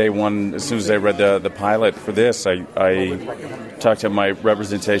from day one, as soon as I read the pilot for this, I talked to my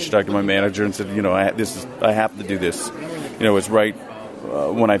representation, talked to my manager, and said, I have to do this. It was right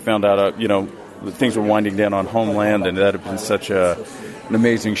when I found out, that things were winding down on Homeland, and that had been such an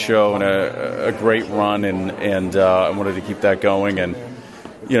amazing show and a great run, and I wanted to keep that going. And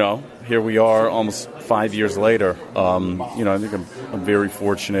here we are, almost 5 years later. I think I'm very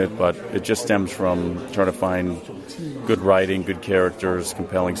fortunate, but it just stems from trying to find good writing, good characters,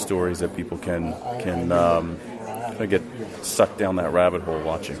 compelling stories that people can get sucked down that rabbit hole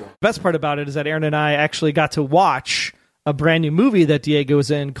watching. The best part about it is that Aaron and I actually got to watch a brand new movie that Diego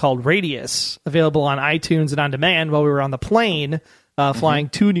was in called Radius, available on iTunes and on demand while we were on the plane flying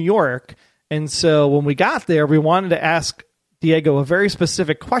to New York. And so when we got there, we wanted to ask Diego a very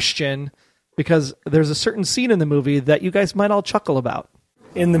specific question, because there's a certain scene in the movie that you guys might all chuckle about.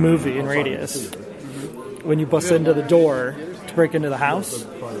 In the movie, in Radius, when you bust into the door to break into the house,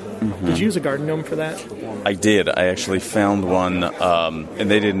 did you use a garden gnome for that? I did. I actually found one, and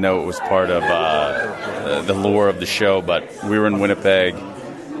they didn't know it was part of the lore of the show, but we were in Winnipeg,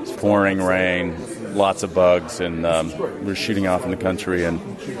 it's pouring rain, lots of bugs, and we were shooting off in the country, and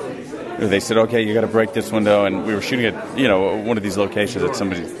they said, okay, you got to break this window, and we were shooting at one of these locations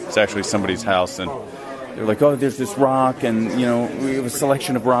it's actually somebody's house, and they're like, oh, there's this rock, and we have a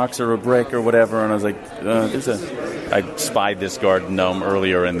selection of rocks or a brick or whatever, and I was like, I spied this garden gnome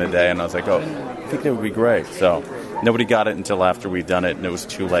earlier in the day, and I was like, oh, I think that would be great. So nobody got it until after we'd done it, and it was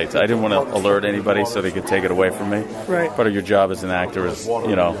too late. I didn't want to alert anybody so they could take it away from me. Right. Part of your job as an actor is,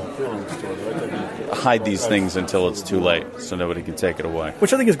 hide these things until it's too late, so nobody can take it away.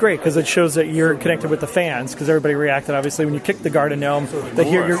 Which I think is great, because it shows that you're connected with the fans, because everybody reacted, obviously, when you kicked the garden gnome, that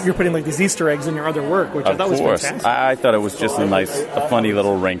you're putting like these Easter eggs in your other work, which I thought was fantastic. I thought it was just a funny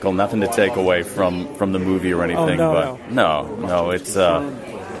little wrinkle, nothing to take away from the movie or anything. No, it's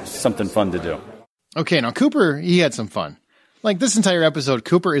something fun to do. Okay, now Cooper, he had some fun. Like this entire episode,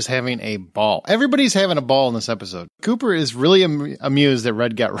 Cooper is having a ball. Everybody's having a ball in this episode. Cooper is really amused that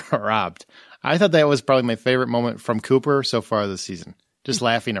Red got robbed. I thought that was probably my favorite moment from Cooper so far this season. Just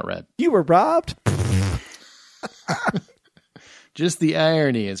laughing at Red. You were robbed? Just the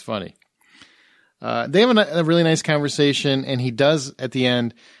irony is funny. They have a really nice conversation, and he does at the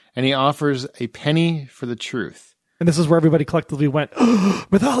end, and he offers a penny for the truth. And this is where everybody collectively went,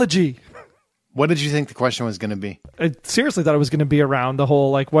 mythology! What did you think the question was going to be? I seriously thought it was going to be around the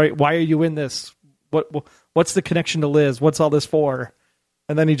whole, like, why are you in this? What's the connection to Liz? What's all this for?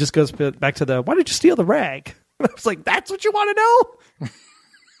 And then he just goes back to why did you steal the rag? I was like, that's what you want to know?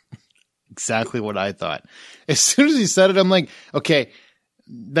 Exactly what I thought. As soon as he said it, I'm like, okay,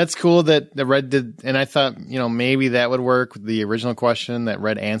 that's cool that the Red did. And I thought, maybe that would work with the original question that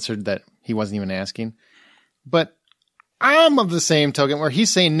Red answered that he wasn't even asking. But I'm of the same token where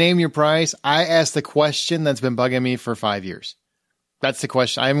he's saying, name your price. I asked the question that's been bugging me for 5 years. That's the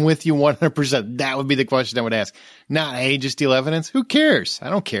question. I'm with you 100%. That would be the question I would ask. Not, hey, just steal evidence. Who cares?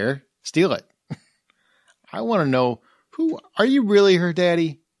 I don't care. Steal it. I want to know, are you really her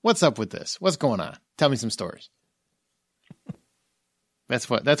daddy? What's up with this? What's going on? Tell me some stories. That's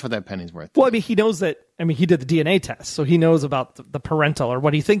what that penny's worth. Well, I mean, he knows that. I mean, he did the DNA test, so he knows about the parental, or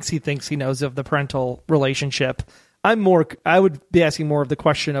what he thinks he knows of the parental relationship. I would be asking more of the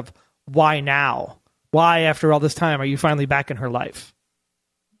question of why now? Why, after all this time, are you finally back in her life?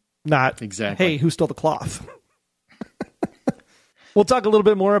 Not exactly. Hey, who stole the cloth? We'll talk a little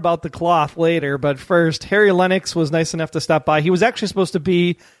bit more about the cloth later, but first, Harry Lennox was nice enough to stop by. He was actually supposed to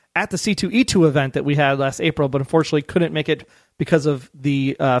be at the C2E2 event that we had last April, but unfortunately couldn't make it because of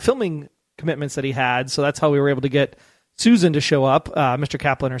the filming commitments that he had. So that's how we were able to get Susan to show up, Mr.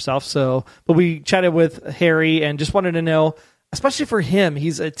 Kaplan herself. But we chatted with Harry and just wanted to know, especially for him,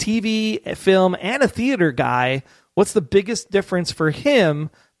 he's a TV, a film, and a theater guy. What's the biggest difference for him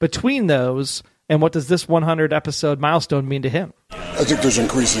between those? And what does this 100 episode milestone mean to him? I think there's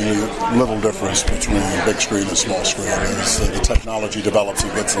increasingly little difference between big screen and small screen. As the technology develops,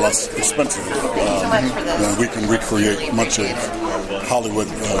 it gets less expensive. And we can recreate much of Hollywood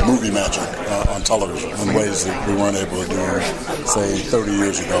movie magic on television in ways that we weren't able to do, say, 30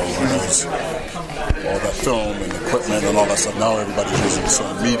 years ago. When there was all that film and equipment and all that stuff. Now everybody's using the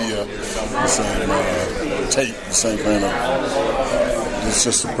same media, the same tape, the same kind of... It's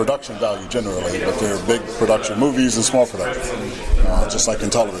just the production value generally, but there are big production movies and small production, just like in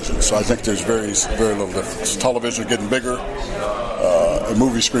television. So I think there's very, very little difference. Television is getting bigger, and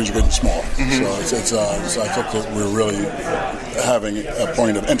movie screens are getting smaller. Mm-hmm. So I think that we're really having a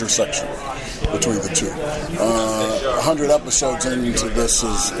point of intersection between the two. 100 episodes into this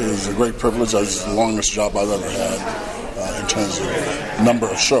is a great privilege. It's the longest job I've ever had in terms of number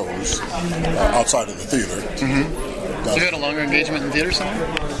of shows outside of the theater. Mm-hmm. So you had a longer engagement in theater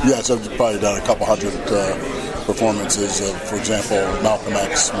somewhere? Yes, I've probably done a couple hundred performances of, for example, Malcolm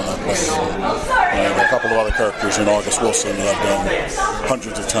X when I played, and a couple of other characters in August Wilson that I've done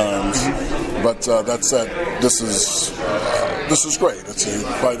hundreds of times. Mm-hmm. But that said, this is great. It's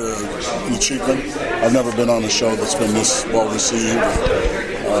quite an achievement. I've never been on a show that's been this well received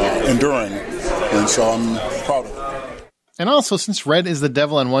and enduring, and so I'm proud of it. And also, since Red is the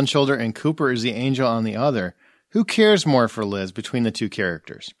devil on one shoulder and Cooper is the angel on the other, who cares more for Liz between the two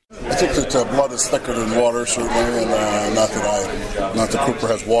characters? I think that blood is thicker than water, certainly, and not that Cooper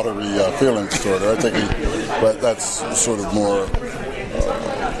has watery feelings toward her. But that's sort of more.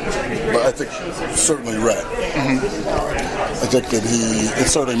 But I think certainly Red. Mm-hmm. I think that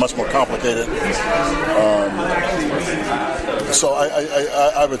it's certainly much more complicated. So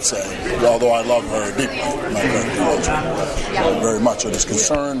I would say, although I love her deeply, my character very much, and is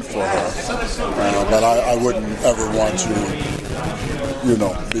concerned for her, but I wouldn't ever want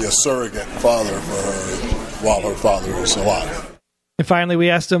to, be a surrogate father for her while her father is alive. And finally, we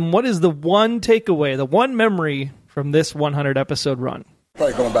asked him, what is the one takeaway, the one memory from this 100 episode run?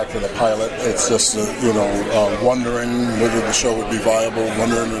 Probably going back to the pilot, it's just, wondering whether the show would be viable,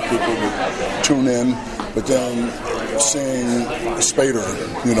 wondering if people would tune in, but then seeing Spader,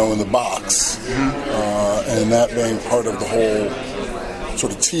 in the box, and that being part of the whole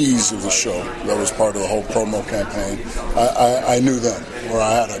sort of tease of the show, that was part of the whole promo campaign. I knew then, or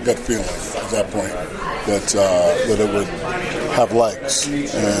I had a gut feeling at that point, that it would have legs,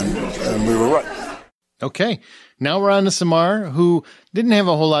 and we were right. Okay. Now we're on to Samar, who didn't have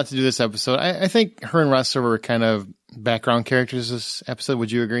a whole lot to do this episode. I think her and Russell were kind of background characters this episode.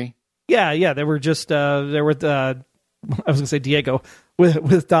 Would you agree? Yeah. They were just, I was going to say Diego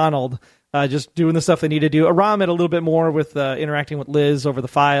with Donald, just doing the stuff they need to do. Aram had a little bit more with interacting with Liz over the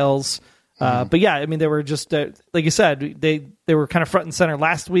files. But yeah, I mean, they were just, like you said, they were kind of front and center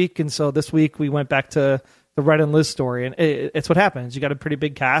last week. And so this week we went back to the Red and Liz story, and it's what happens. You got a pretty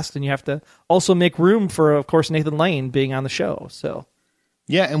big cast, and you have to also make room for, of course, Nathan Lane being on the show. So,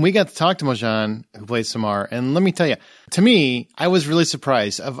 yeah, and we got to talk to Mojan, who plays Samar, and let me tell you, to me, I was really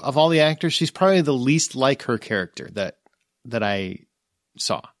surprised. Of all the actors, she's probably the least like her character that I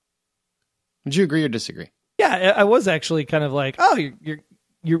saw. Would you agree or disagree? Yeah, I was actually kind of like, oh,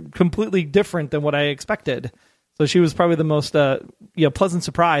 you're completely different than what I expected. So she was probably the most pleasant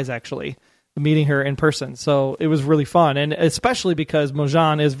surprise, actually, meeting her in person. So it was really fun. And especially because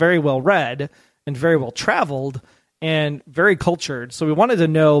Mojan is very well read and very well traveled and very cultured. So we wanted to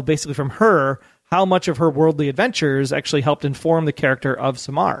know basically from her how much of her worldly adventures actually helped inform the character of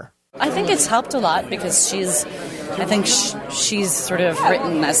Samar. I think it's helped a lot because she's sort of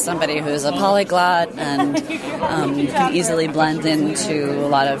written as somebody who's a polyglot and can easily blend into a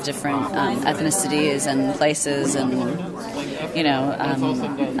lot of different ethnicities and places and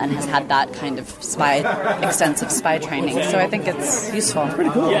has had that kind of extensive spy training. So I think it's useful.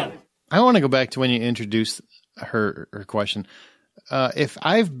 Pretty cool. Yeah. I want to go back to when you introduced her question. If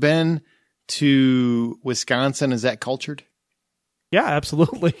I've been to Wisconsin, is that cultured? Yeah,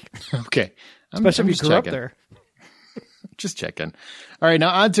 absolutely. Okay. Especially if you grew up there. Just checking. All right, now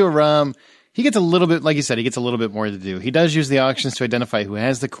on to Aram. He gets a little bit, like you said, he gets a little bit more to do. He does use the auctions to identify who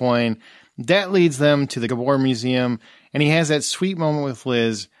has the coin. That leads them to the Gabor Museum, and he has that sweet moment with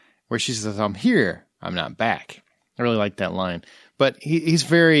Liz where she says, I'm here, I'm not back. I really like that line. But he's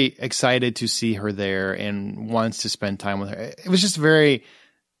very excited to see her there and wants to spend time with her. It was just very,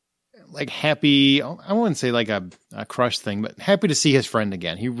 like, happy. I wouldn't say like a crush thing, but happy to see his friend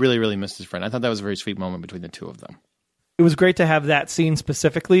again. He really, really missed his friend. I thought that was a very sweet moment between the two of them. It was great to have that scene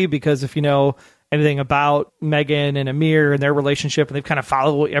specifically because if you know anything about Megan and Amir and their relationship, and they've kind of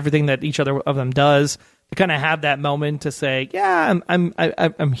followed everything that each other of them does, to kind of have that moment to say, yeah,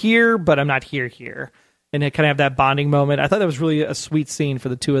 I'm here, but I'm not here. And it kind of have that bonding moment. I thought that was really a sweet scene for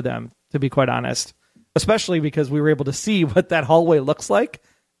the two of them, to be quite honest, especially because we were able to see what that hallway looks like.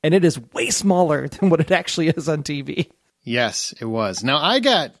 And it is way smaller than what it actually is on TV. Yes, it was. Now I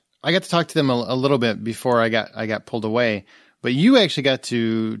got to talk to them a little bit before I got pulled away, but you actually got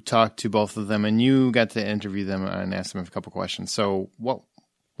to talk to both of them and you got to interview them and ask them a couple questions. So what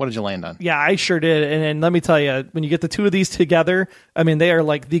did you land on? Yeah, I sure did. And let me tell you, when you get the two of these together, I mean, they are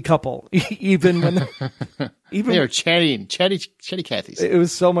like the couple, even when they are chatty Cathys. It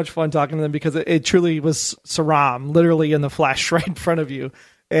was so much fun talking to them because it truly was Saram, literally in the flesh right in front of you.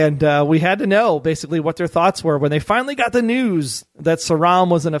 And we had to know basically what their thoughts were when they finally got the news that Saram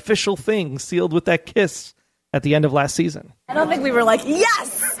was an official thing, sealed with that kiss at the end of last season. I don't think we were like,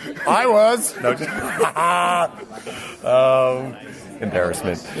 yes! I was. No,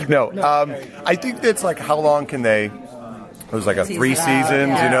 embarrassment. No, I think that's like, how long can they? It was like a 3 seasons,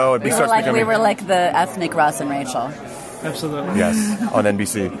 yeah. You know. We were like the ethnic Ross and Rachel. Absolutely. Yes, on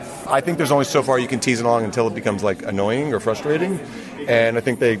NBC. I think there's only so far you can tease it along until it becomes like annoying or frustrating, and I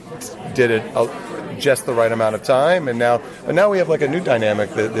think they did it just the right amount of time. And now we have like a new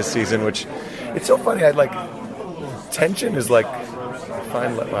dynamic this season, which it's so funny. Tension is like.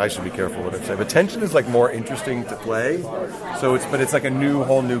 I should be careful what I say, but tension is like more interesting to play. So it's like a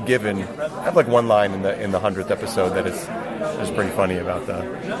whole new given. I have like one line in the 100th episode that is pretty funny about the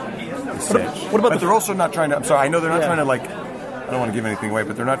cinch. But they're also not trying to. I'm sorry, I know they're not trying to like. I don't want to give anything away,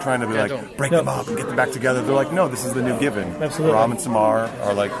 but they're not trying to be break them up and get them back together. They're like, no, this is the new given. Absolutely. Ram and Samar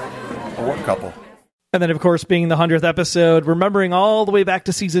are like a work couple. And then, of course, being the 100th episode, remembering all the way back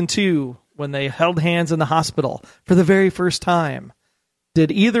to season 2 when they held hands in the hospital for the very first time. Did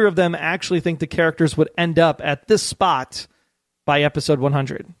either of them actually think the characters would end up at this spot by episode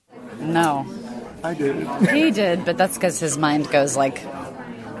 100? No. I did. He did, but that's because his mind goes like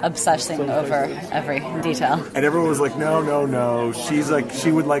obsessing over every detail. And everyone was like, no. She's like,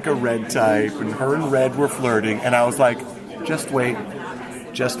 she would like a Red type, and her and Red were flirting. And I was like, just wait.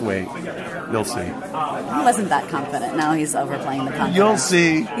 You'll see. He wasn't that confident. Now he's overplaying the confidence. You'll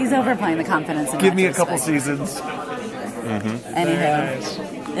see. He's overplaying the confidence. Give me a couple seasons. Mm-hmm.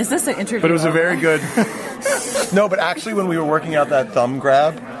 Anywho, is this an interview? But it was a very good. No, but actually, when we were working out that thumb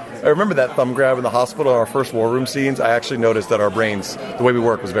grab, I remember that thumb grab in the hospital, our first war room scenes. I actually noticed that our brains, the way we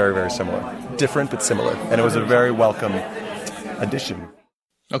work, was very, very similar. Different, but similar. And it was a very welcome addition.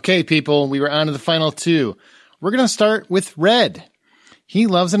 Okay, people, we were on to the final two. We're going to start with Red. He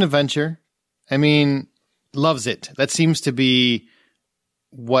loves an adventure. I mean, loves it. That seems to be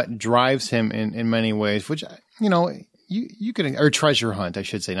what drives him in many ways, which, you know, you could, or treasure hunt, I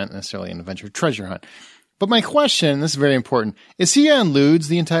should say, not necessarily an adventure, treasure hunt. But my question, this is very important, is he on lewds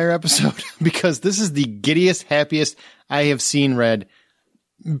the entire episode? Because this is the giddiest, happiest I have seen Red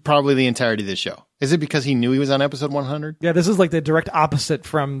probably the entirety of this show. Is it because he knew he was on episode 100? Yeah, this is like the direct opposite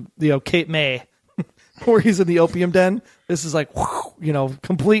from, Cape May, where he's in the opium den. This is like,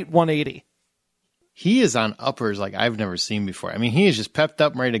 complete 180. He is on uppers like I've never seen before. I mean, he is just pepped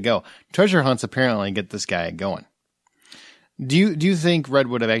up and ready to go. Treasure hunts apparently get this guy going. Do you think Red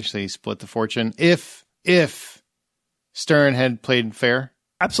would have actually split the fortune if Stern had played fair?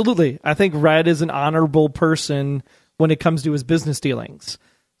 Absolutely. I think Red is an honorable person when it comes to his business dealings.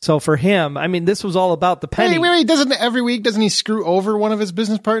 So for him, I mean, this was all about the penny. Wait, doesn't he screw over one of his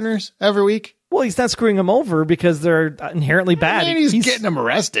business partners every week? Well, he's not screwing them over because they're inherently bad. I mean, he's getting them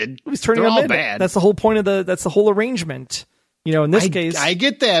arrested. He's turning them all bad. That's the whole point of that's the whole arrangement. In this case, I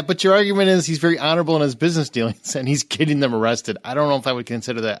get that, but your argument is he's very honorable in his business dealings and he's getting them arrested. I don't know if I would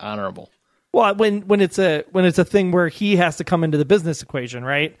consider that honorable. Well, when it's a thing where he has to come into the business equation,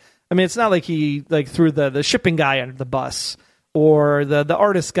 right? I mean, it's not like he threw the shipping guy under the bus or the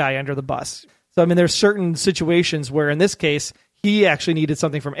artist guy under the bus. So I mean, there's certain situations where in this case he actually needed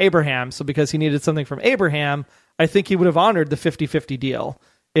something from Abraham. So because he needed something from Abraham, I think he would have honored the 50-50 deal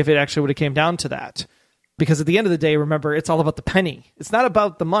if it actually would have came down to that. Because at the end of the day, remember, it's all about the penny. It's not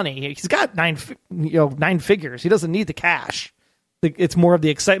about the money. He's got nine figures. He doesn't need the cash. It's more of the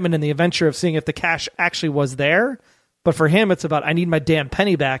excitement and the adventure of seeing if the cash actually was there. But for him, it's about, I need my damn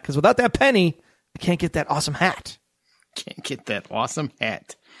penny back, because without that penny, I can't get that awesome hat. Can't get that awesome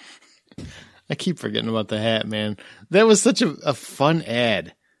hat. I keep forgetting about the hat, man. That was such a fun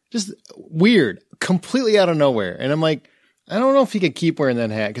ad. Just weird, completely out of nowhere. And I'm like, I don't know if he could keep wearing that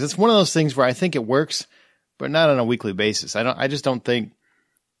hat, because it's one of those things where I think it works, but not on a weekly basis. I just don't think,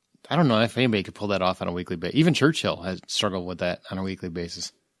 I don't know if anybody could pull that off on a weekly basis. Even Churchill has struggled with that on a weekly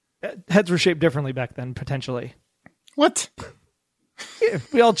basis. Heads were shaped differently back then, potentially. What? Yeah,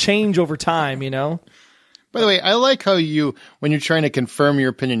 we all change over time, By the way, I like how when you're trying to confirm your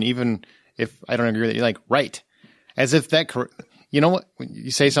opinion, even if I don't agree with it, you're like, right. As if that, you know what? When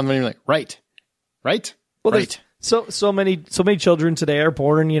you say something, you're like, right. Well, right. So many children today are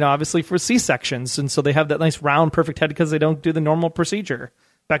born, obviously for C-sections. And so they have that nice round, perfect head because they don't do the normal procedure.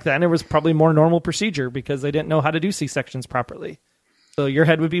 Back then, it was probably more normal procedure because they didn't know how to do C-sections properly. So your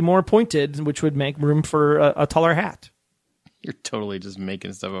head would be more pointed, which would make room for a taller hat. You're totally just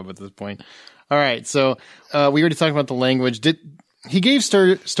making stuff up at this point. All right, so we already talked about the language. He gave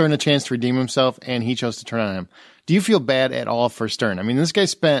Stern a chance to redeem himself, and he chose to turn on him. Do you feel bad at all for Stern? I mean, this guy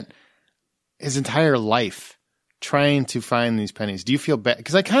spent his entire life trying to find these pennies. Do you feel bad?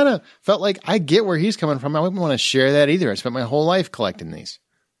 Because I kind of felt like I get where he's coming from. I wouldn't want to share that either. I spent my whole life collecting these.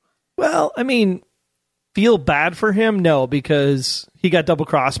 Well, I mean, feel bad for him? No, because he got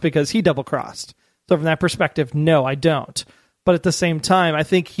double-crossed because he double-crossed. So from that perspective, no, I don't. But at the same time, I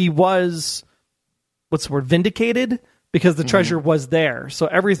think he was, vindicated? Because the treasure was there. So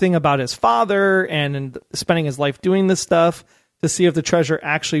everything about his father and spending his life doing this stuff to see if the treasure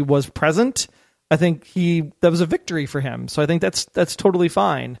actually was present, I think that was a victory for him. So I think that's totally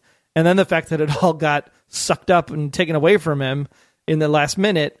fine. And then the fact that it all got sucked up and taken away from him in the last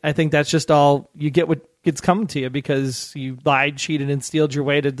minute, I think that's just all you get what gets coming to you because you lied, cheated, and stealed your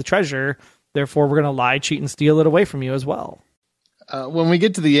way to the treasure. Therefore, we're going to lie, cheat, and steal it away from you as well. When we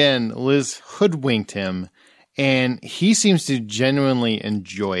get to the end, Liz hoodwinked him, and he seems to genuinely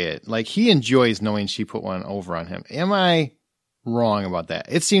enjoy it. Like, he enjoys knowing she put one over on him. Am I wrong about that?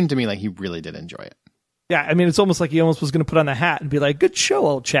 It seemed to me like he really did enjoy it. Yeah, I mean, it's almost like he almost was going to put on the hat and be like, good show,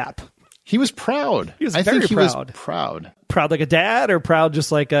 old chap. He was proud. He was I very think he proud. was proud. Proud like a dad or proud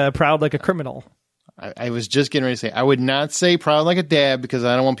just like a criminal? I was just getting ready to say, I would not say proud like a dad because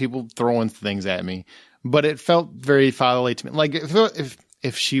I don't want people throwing things at me. But it felt very fatherly to me. Like,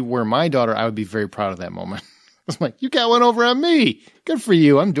 if she were my daughter, I would be very proud of that moment. I was like, you got one over on me. Good for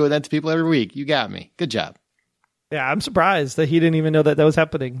you. I'm doing that to people every week. You got me. Good job. Yeah, I'm surprised that he didn't even know that was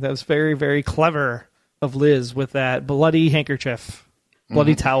happening. That was very, very clever of Liz with that bloody handkerchief,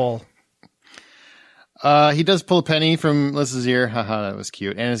 bloody towel. He does pull a penny from Liz's ear. Haha, that was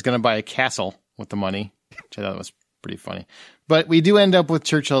cute. And is going to buy a castle with the money, which I thought was pretty funny. But we do end up with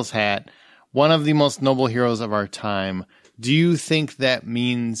Churchill's hat, one of the most noble heroes of our time. Do you think that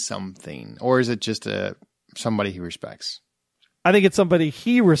means something? Or is it just somebody he respects? I think it's somebody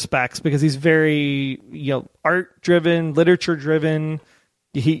he respects because he's very, art-driven, literature-driven,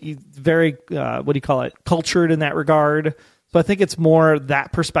 he's very, what do you call it, cultured in that regard. So I think it's more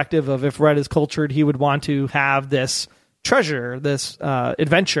that perspective of if Red is cultured, he would want to have this treasure, this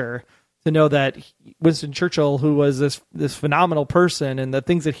adventure, to know that Winston Churchill, who was this phenomenal person, and the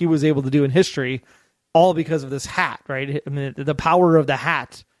things that he was able to do in history, all because of this hat, right? I mean, the power of the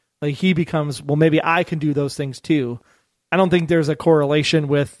hat. Like he becomes, well, maybe I can do those things too. I don't think there's a correlation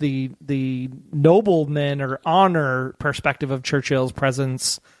with the nobleman or honor perspective of Churchill's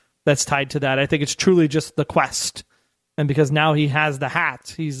presence that's tied to that. I think it's truly just the quest. And because now he has the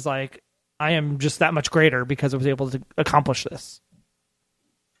hat, he's like, I am just that much greater because I was able to accomplish this.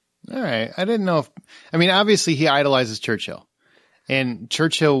 All right. I didn't know if, I mean, obviously he idolizes Churchill. And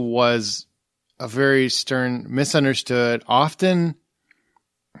Churchill was a very stern, misunderstood, often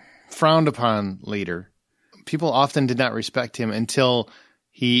frowned upon leader. People often did not respect him until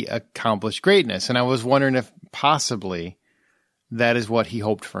he accomplished greatness. And I was wondering if possibly that is what he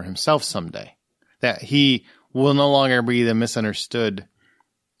hoped for himself someday. That he will no longer be the misunderstood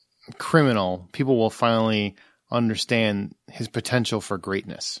criminal. People will finally understand his potential for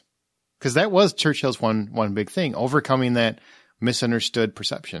greatness. Because that was Churchill's one big thing, overcoming that misunderstood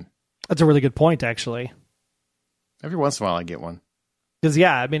perception. That's a really good point, actually. Every once in a while I get one. Because,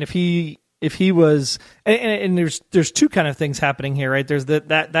 yeah, I mean, if he was, and there's two kind of things happening here, right? There's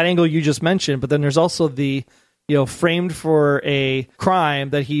that angle you just mentioned, but then there's also the, framed for a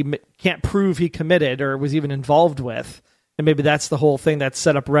crime that he can't prove he committed or was even involved with. And maybe that's the whole thing that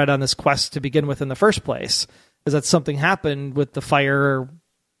set up Red on this quest to begin with in the first place, is that something happened with the fire,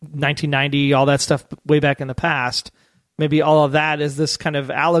 1990, all that stuff way back in the past. Maybe all of that is this kind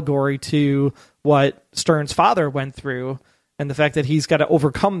of allegory to what Stern's father went through and the fact that he's got to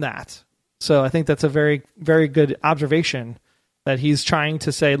overcome that. So I think that's a very, very good observation, that he's trying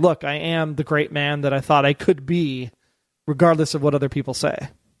to say, look, I am the great man that I thought I could be, regardless of what other people say.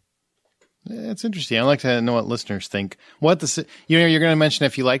 It's interesting. I'd like to know what listeners think. You're going to mention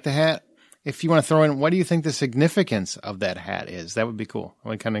if you like the hat. If you want to throw in, what do you think the significance of that hat is? That would be cool. I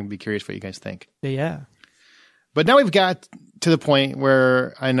would kind of be curious what you guys think. Yeah. But now we've got to the point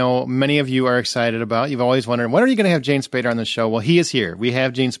where I know many of you are excited about. You've always wondered, when are you going to have James Spader on the show? Well, he is here. We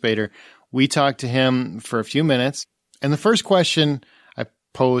have James Spader. We talked to him for a few minutes. And the first question I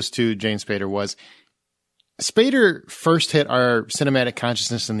posed to James Spader was, Spader first hit our cinematic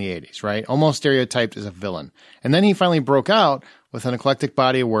consciousness in the 80s, right? Almost stereotyped as a villain. And then he finally broke out with an eclectic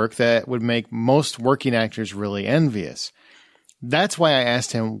body of work that would make most working actors really envious. That's why I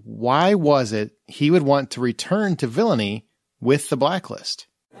asked him, why was it he would want to return to villainy with The Blacklist?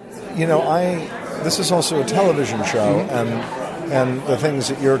 This is also a television show, and the things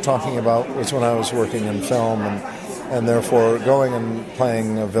that you're talking about was when I was working in film, and therefore going and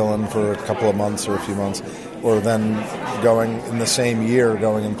playing a villain for a couple of months or a few months, or then going in the same year,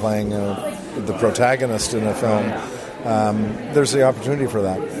 going and playing the protagonist in a film. There's the opportunity for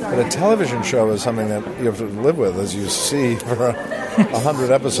that. But a television show is something that you have to live with, as you see, for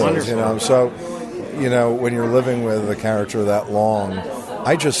 100 episodes. So, when you're living with a character that long,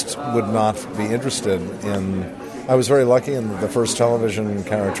 I just would not be interested in. I was very lucky in the first television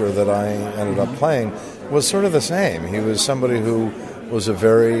character that I ended up playing was sort of the same. He was somebody who was a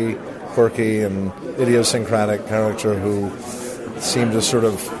very quirky and idiosyncratic character who seemed to sort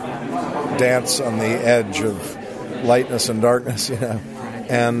of dance on the edge of lightness and darkness,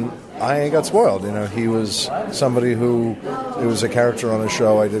 and I got spoiled. He was somebody who, it was a character on a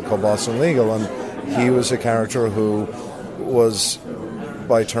show I did called Boston Legal, and he was a character who was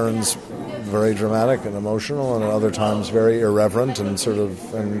by turns very dramatic and emotional, and at other times very irreverent and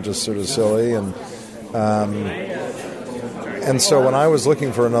just sort of silly, and so when I was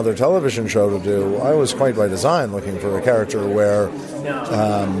looking for another television show to do, I was quite by design looking for a character where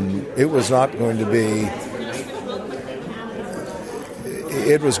it was not going to be.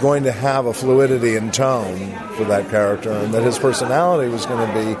 It was going to have a fluidity in tone for that character, and that his personality was going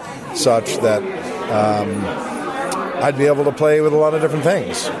to be such that I'd be able to play with a lot of different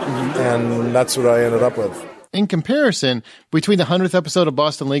things. And that's what I ended up with. In comparison, between the 100th episode of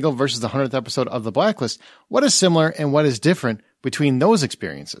Boston Legal versus the 100th episode of The Blacklist, what is similar and what is different between those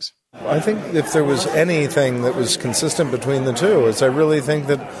experiences? I think if there was anything that was consistent between the two, is I really think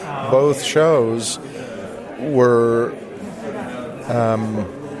that both shows were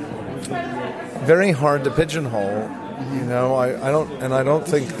very hard to pigeonhole. I don't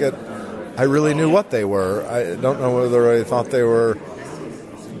think that I really knew what they were. I don't know whether I thought they were.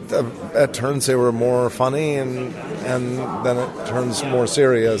 At turns they were more funny, and then at turns more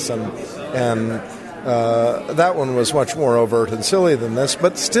serious, and That one was much more overt and silly than this,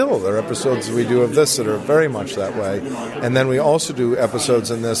 but still, there are episodes we do of this that are very much that way. And then we also do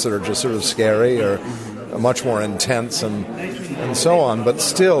episodes in this that are just sort of scary or much more intense and so on. But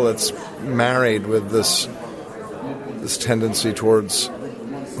still, it's married with this tendency towards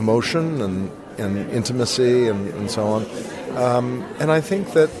emotion and intimacy and so on. And I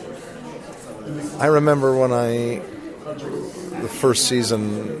think that I remember when the first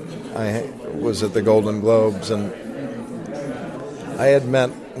season I was at the Golden Globes, and I had met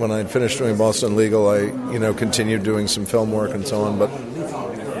when I'd finished doing Boston Legal. I continued doing some film work and so on, but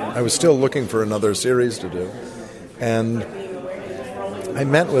I was still looking for another series to do. And I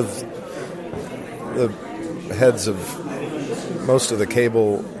met with the heads of most of the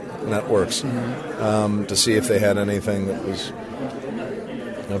cable networks to see if they had anything that was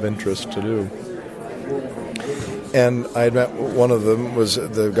of interest to do. And I had met one of them was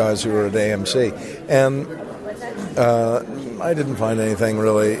the guys who were at AMC, and I didn't find anything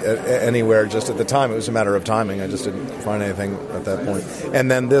really anywhere. Just at the time, it was a matter of timing. I just didn't find anything at that point.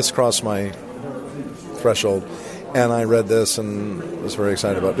 And then this crossed my threshold, and I read this and was very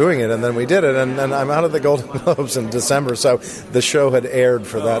excited about doing it. And then we did it, and I'm out of the Golden Globes in December, so the show had aired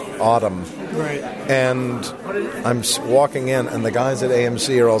for that autumn. Right. And I'm walking in, and the guys at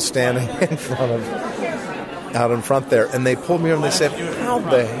AMC are all standing out in front there, and they pulled me over and they said, how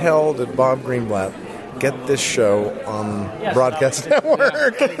the hell did Bob Greenblatt get this show on Broadcast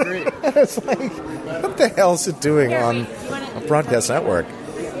Network? And it's like, what the hell is it doing on a Broadcast Network?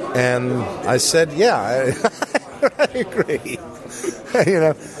 And I said, yeah, I agree.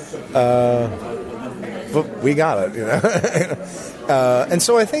 But we got it, and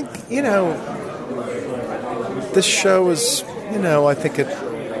so I think, this show is, I think it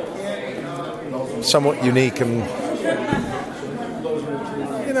somewhat unique, and I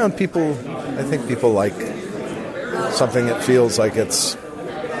think people like something that feels like that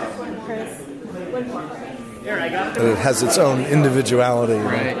it has its own individuality,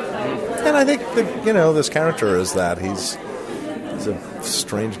 right? And I think that this character is that he's a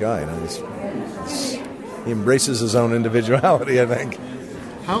strange guy, he embraces his own individuality. I think.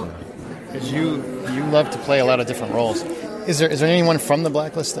 How, as you love to play a lot of different roles. Is there anyone from the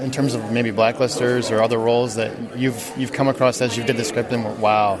Blacklist in terms of maybe Blacklisters or other roles that you've come across as you did the script and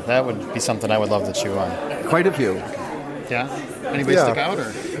wow, that would be something I would love to chew on? Quite a few. Yeah. Anybody stick out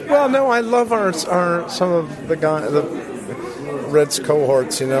or? Well, no, I love our some of the guys, the Red's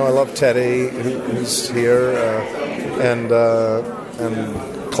cohorts. I love Teddy who's here, and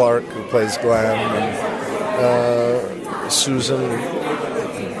Clark who plays Glenn, and Susan,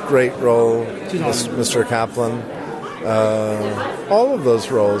 great role, Mr. Kaplan. All of those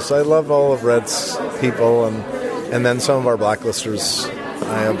roles. I love all of Red's people, and then some of our Blacklisters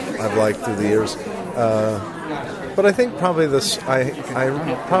I've liked through the years. But I think probably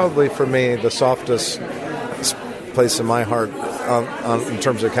probably for me the softest place in my heart in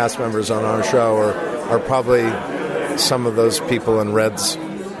terms of cast members on our show are probably some of those people in Red's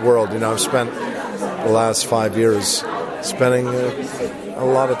world. I've spent the last 5 years spending a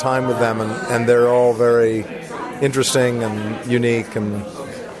lot of time with them, and they're all very interesting and unique and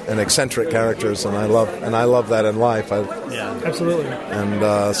eccentric characters, and I love that in life. Yeah, absolutely.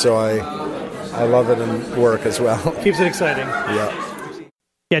 And so I love it in work as well. Keeps it exciting.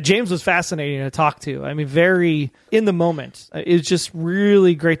 Yeah, James was fascinating to talk to. I mean, very in the moment. It's just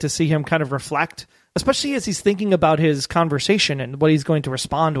really great to see him kind of reflect, especially as he's thinking about his conversation and what he's going to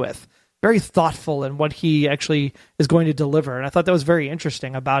respond with. Very thoughtful in what he actually is going to deliver, and I thought that was very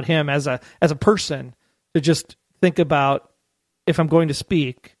interesting about him as a person, to just think about, if I'm going to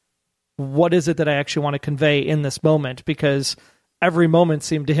speak, what is it that I actually want to convey in this moment? Because every moment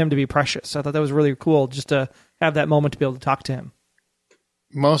seemed to him to be precious. So I thought that was really cool just to have that moment to be able to talk to him.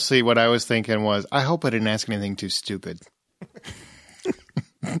 Mostly what I was thinking was, I hope I didn't ask anything too stupid.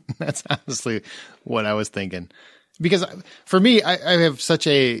 That's honestly what I was thinking. Because for me, I have such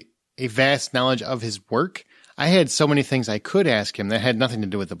a vast knowledge of his work. I had so many things I could ask him that had nothing to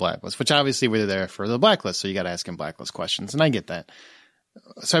do with the Blacklist, which obviously we're there for the Blacklist, so you got to ask him Blacklist questions, and I get that.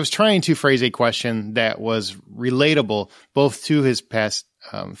 So I was trying to phrase a question that was relatable both to his past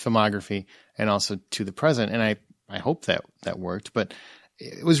filmography and also to the present, and I hope that worked. But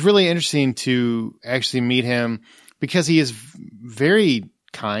it was really interesting to actually meet him because he is very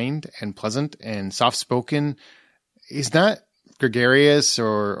kind and pleasant and soft-spoken. He's not gregarious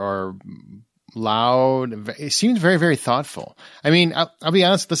or loud. It seems very, very thoughtful. I mean, I'll be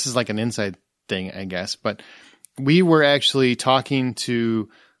honest, this is like an inside thing, I guess, but we were actually talking to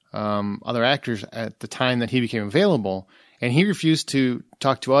other actors at the time that he became available, and he refused to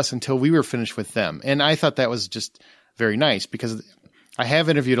talk to us until we were finished with them. And I thought that was just very nice because I have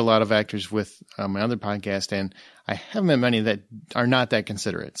interviewed a lot of actors with my other podcast, and I haven't met many that are not that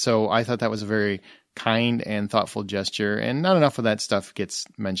considerate. So I thought that was a very kind and thoughtful gesture, and not enough of that stuff gets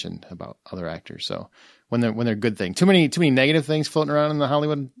mentioned about other actors. So when they're good things, too many negative things floating around in the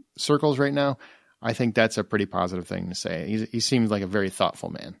Hollywood circles right now, I think that's a pretty positive thing to say. He seems like a very thoughtful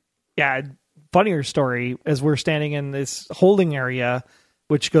man. Yeah. Funnier story, as we're standing in this holding area,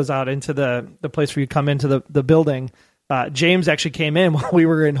 which goes out into the place where you come into the building. James actually came in while we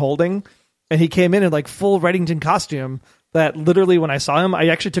were in holding, and he came in like full Reddington costume that literally when I saw him, I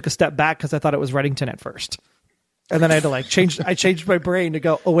actually took a step back because I thought it was Reddington at first. And then I had to I changed my brain to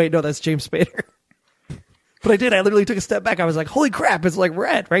go, oh wait, no, that's James Spader. But I did. I literally took a step back. I was like, holy crap, it's like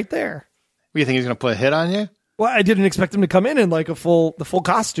Red right there. What, you think he's going to put a hit on you? Well, I didn't expect him to come in like the full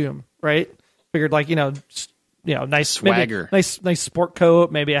costume, right? Figured like, nice swagger, nice sport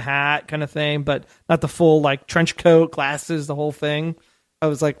coat, maybe a hat kind of thing, but not the full like trench coat, glasses, the whole thing. I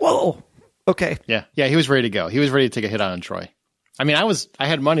was like, whoa, okay. Yeah, he was ready to go. He was ready to take a hit on Troy. I mean, I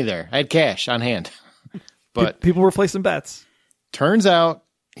had money there. I had cash on hand. But people were placing bets. Turns out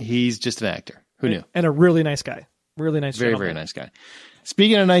he's just an actor. Who knew? And a really nice guy. Really nice Very, very nice guy.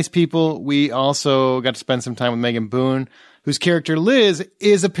 Speaking of nice people, we also got to spend some time with Megan Boone, whose character Liz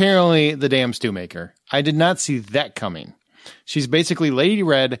is apparently the damn stew maker. I did not see that coming. She's basically Lady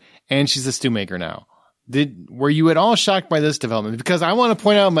Red, and she's a stew maker now. Were you at all shocked by this development? Because I want to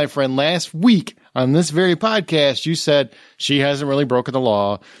point out, my friend, last week on this very podcast, you said she hasn't really broken the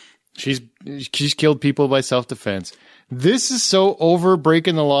law. She's killed people by self-defense. This is so over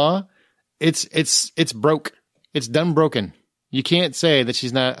breaking the law. It's broke. It's done broken. You can't say that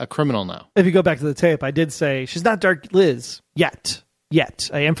she's not a criminal now. If you go back to the tape, I did say she's not Dark Liz yet.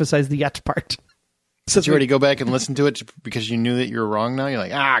 I emphasize the yet part. Did you already go back and listen to it because you knew that you were wrong now? You're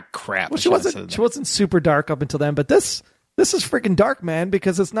like, crap. Well, she wasn't super dark up until then, but this is freaking dark, man,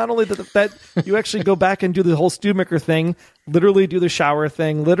 because it's not only that you actually go back and do the whole stew maker thing, literally do the shower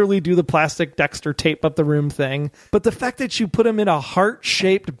thing, literally do the plastic Dexter tape up the room thing, but the fact that you put him in a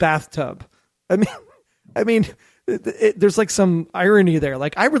heart-shaped bathtub. I mean, there's like some irony there.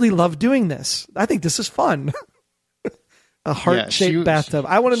 Like, I really love doing this. I think this is fun. A heart-shaped bathtub.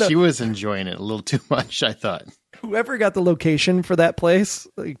 I want to know. She was enjoying it a little too much, I thought. Whoever got the location for that place,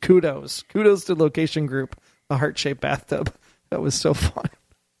 like, kudos to location group. A heart-shaped bathtub. That was so fun.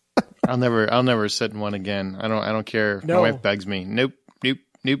 I'll never sit in one again. I don't care if my wife begs me. Nope.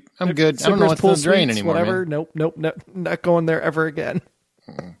 I'm good. Sippers, I don't know what's in the drain anymore. Whatever. Man. Nope. Not going there ever again.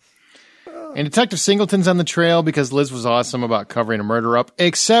 And Detective Singleton's on the trail because Liz was awesome about covering a murder up,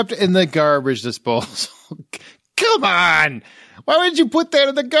 except in the garbage disposal. Come on! Why would you put that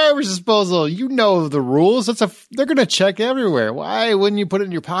in the garbage disposal? You know the rules. They're going to check everywhere. Why wouldn't you put it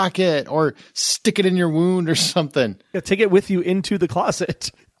in your pocket or stick it in your wound or something? Yeah, take it with you into the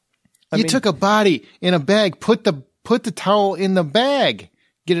closet. You took a body in a bag. Put the towel in the bag.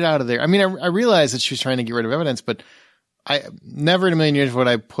 Get it out of there. I mean, I realize that she was trying to get rid of evidence, but I never in a million years would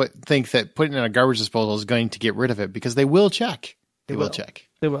I think that putting it in a garbage disposal is going to get rid of it, because they will check. They will check.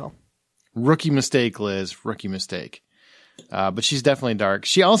 They will. Rookie mistake, Liz. Rookie mistake. But she's definitely dark.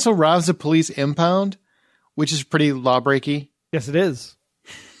 She also robs a police impound, which is pretty lawbreaky. Yes, it is.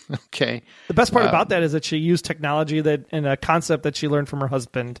 Okay. The best part about that is that she used technology and a concept that she learned from her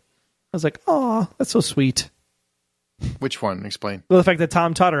husband. I was like, oh, that's so sweet. Which one? Explain. Well, the fact that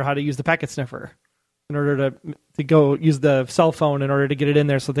Tom taught her how to use the packet sniffer in order to go use the cell phone in order to get it in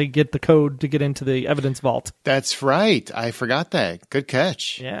there so they get the code to get into the evidence vault. That's right. I forgot that. Good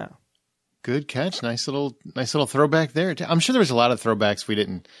catch. Yeah. Good catch. Nice little throwback there. I'm sure there was a lot of throwbacks we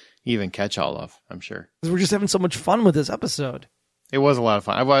didn't even catch all of. I'm sure. We're just having so much fun with this episode. It was a lot of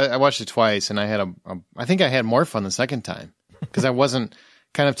fun. I watched it twice, and I think I had more fun the second time because I wasn't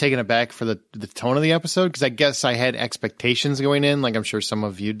kind of taken aback for the tone of the episode, because I guess I had expectations going in, like I'm sure some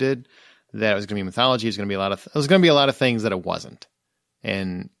of you did, that it was going to be mythology. It was going to be a lot of things that it wasn't.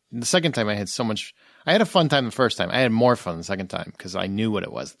 And the second time I had a fun time the first time. I had more fun the second time because I knew what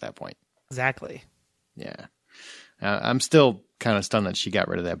it was at that point. Exactly. Yeah. I'm still kind of stunned that she got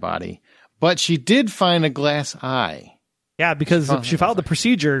rid of that body, but she did find a glass eye. Yeah, because if she followed the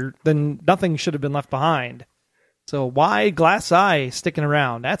procedure, then nothing should have been left behind. So why glass eye sticking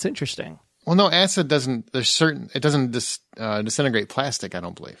around? That's interesting. Well, no, acid doesn't disintegrate plastic, I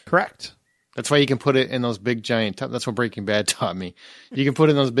don't believe. Correct. That's why you can put it in those big giant that's what Breaking Bad taught me. You can put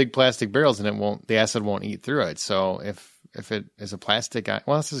it in those big plastic barrels and the acid won't eat through it. So if it is a plastic,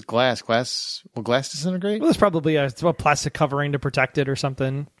 this is glass. Will glass disintegrate? Well, there's probably a plastic covering to protect it or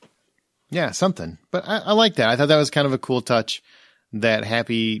something. Yeah, something. But I like that. I thought that was kind of a cool touch that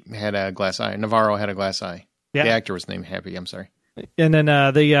Happy had a glass eye. Navarro had a glass eye. Yeah. The actor was named Happy. I'm sorry. And then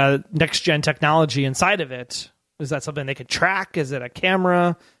the next-gen technology inside of it, is that something they could track? Is it a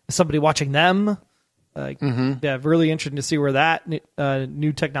camera? Is somebody watching them? Yeah, really interesting to see where that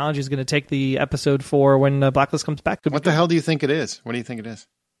new technology is going to take the episode for when Blacklist comes back. What the hell do you think it is? What do you think it is?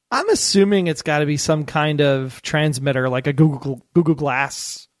 I'm assuming it's got to be some kind of transmitter, like a Google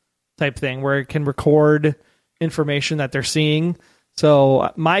Glass type thing, where it can record information that they're seeing.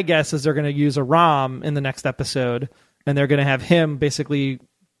 So my guess is they're going to use a ROM in the next episode, and they're going to have him basically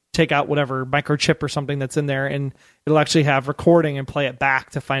take out whatever microchip or something that's in there, and it'll actually have recording and play it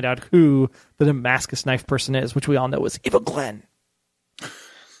back to find out who the Damascus knife person is, which we all know is Evil Glenn.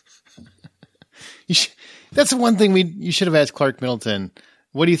 That's the one thing you should have asked Clark Middleton.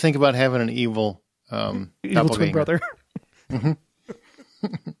 What do you think about having an evil twin brother?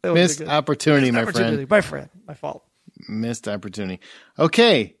 Missed opportunity, my friend. My fault. Missed opportunity.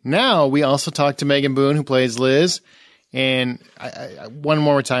 Okay, now we also talked to Megan Boone, who plays Liz. And I one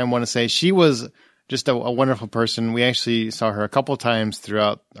more time want to say she was just a wonderful person. We actually saw her a couple of times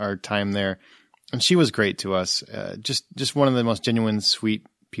throughout our time there, and she was great to us. Just one of the most genuine, sweet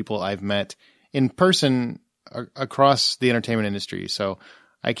people I've met in person across the entertainment industry. So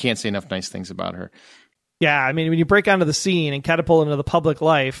I can't say enough nice things about her. Yeah, I mean, when you break onto the scene and catapult into the public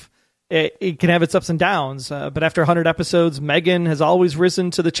life, it can have its ups and downs. But after 100 episodes, Megan has always risen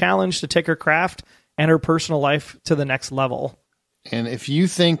to the challenge to take her craft and her personal life to the next level. And if you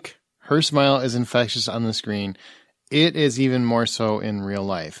think her smile is infectious on the screen, it is even more so in real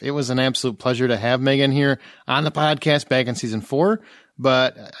life. It was an absolute pleasure to have Megan here on the podcast back in season 4,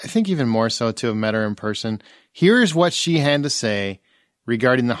 but I think even more so to have met her in person. Here's what she had to say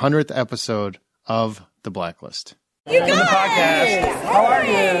regarding the 100th episode of The Blacklist. You guys! The podcast. How are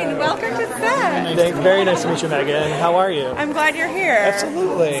you? Welcome to set. Very nice to meet you, Megan. How are you? I'm glad you're here.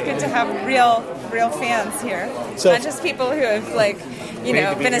 Absolutely. It's good to have real fans here. So, not just people who have,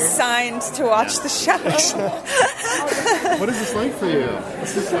 been assigned to watch the show. What is this like for you?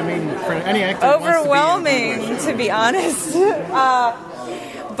 For any actor, overwhelming, to be honest.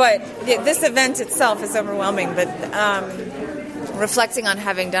 But this event itself is overwhelming. But reflecting on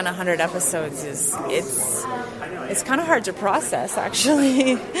having done 100 episodes it's kind of hard to process,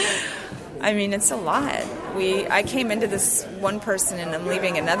 actually. I mean, it's a lot. I came into this one person and I'm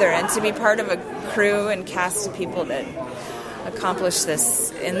leaving another, and to be part of a crew and cast of people that accomplish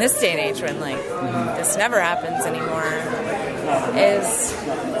this in this day and age when this never happens anymore is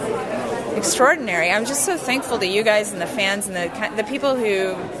extraordinary. I'm just so thankful to you guys and the fans and the people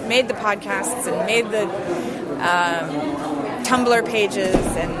who made the podcasts and made the Tumblr pages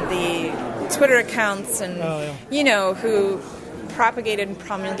and the Twitter accounts and who propagated and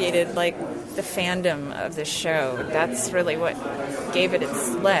promulgated the fandom of the show. That's really what gave it its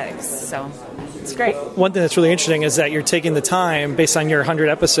legs. So it's great. One thing that's really interesting is that you're taking the time based on your 100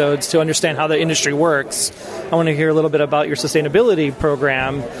 episodes to understand how the industry works. I want to hear a little bit about your sustainability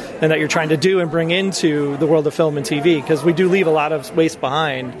program and that you're trying to do and bring into the world of film and TV, because we do leave a lot of waste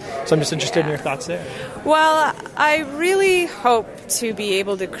behind. So I'm just interested in your thoughts there. Well, I really hope to be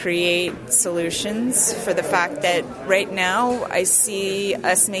able to create solutions for the fact that right now I see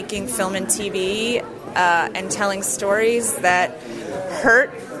us making film and TV and telling stories that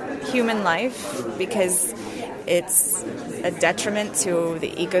hurt human life because it's a detriment to the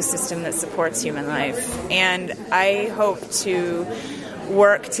ecosystem that supports human life. And I hope to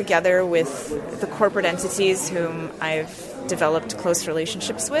work together with the corporate entities whom I've developed close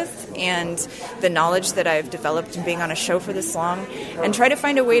relationships with and the knowledge that I've developed in being on a show for this long, and try to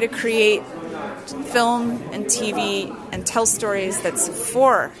find a way to create film and TV and tell stories that's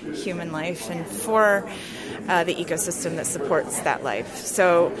for human life and for the ecosystem that supports that life.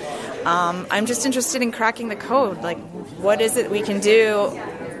 So I'm just interested in cracking the code. What is it we can do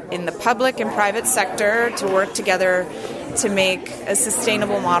in the public and private sector to work together to make a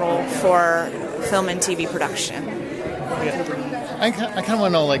sustainable model for film and TV production? I kind of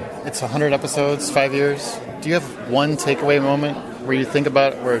want to know, it's 100 episodes, 5 years. Do you have one takeaway moment where you think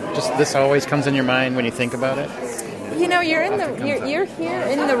about it, where just this always comes in your mind when you think about it? You're here in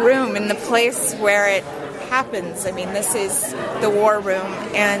the room, in the place where it happens. I mean, this is the war room,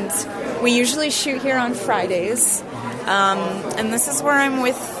 and we usually shoot here on Fridays. And this is where I'm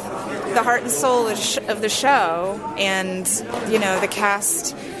with the heart and soul of the show and, the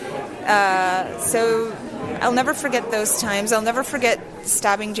cast. So I'll never forget those times. I'll never forget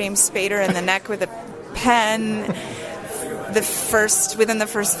stabbing James Spader in the neck with a pen within the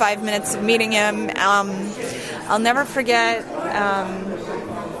first 5 minutes of meeting him. I'll never forget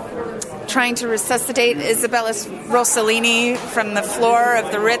trying to resuscitate Isabella Rossellini from the floor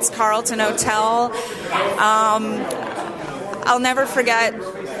of the Ritz-Carlton Hotel. I'll never forget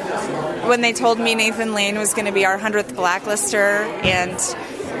when they told me Nathan Lane was going to be our 100th Blacklister, and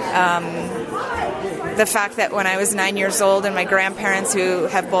the fact that when I was 9 years old and my grandparents, who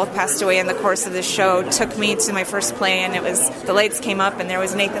have both passed away in the course of the show, took me to my first play, and it was, the lights came up and there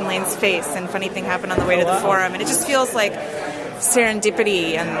was Nathan Lane's face, and funny thing happened on the way to the forum, and it just feels like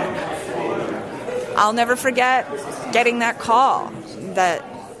serendipity. And I'll never forget getting that call that,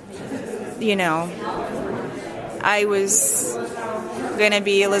 you know, I was going to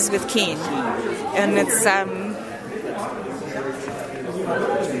be Elizabeth Keene. And it's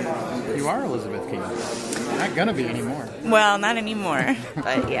you are Elizabeth Keene. Not gonna be anymore. Well, not anymore.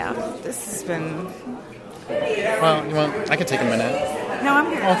 But yeah, this has been. Well, you want? I could take a minute. No,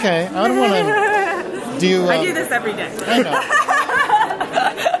 I'm good. Okay, I don't want to. Do you? I do this every day. I know.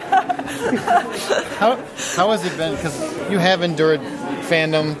 How has it been? Because you have endured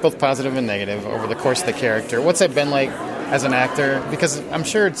fandom, both positive and negative, over the course of the character. What's it been like as an actor? Because I'm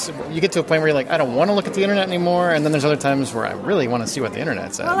sure you get to a point where you're like, I don't want to look at the internet anymore, and then there's other times where I really want to see what the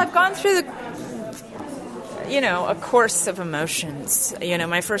internet says. Well, I've gone through a course of emotions. You know,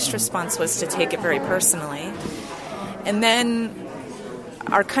 my first response was to take it very personally. And then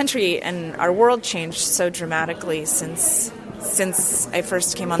our country and our world changed so dramatically since I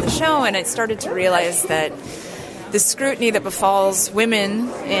first came on the show, and I started to realize that the scrutiny that befalls women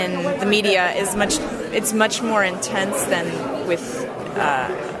in the media is much more intense than with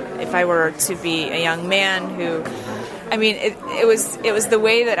if I were to be a young man who, I mean, it was the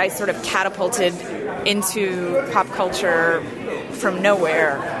way that I sort of catapulted into pop culture from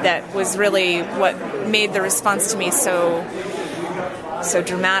nowhere that was really what made the response to me so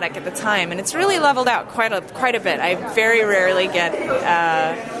dramatic at the time, and it's really leveled out quite a bit. I very rarely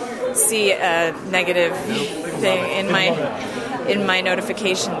see a negative thing in my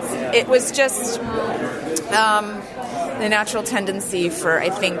notifications. It was just the natural tendency for,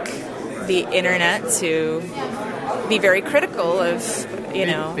 I think, the internet to be very critical of, you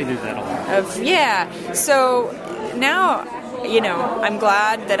know, they do that a lot. So now, you know, I'm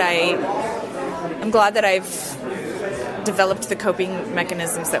glad that I've developed the coping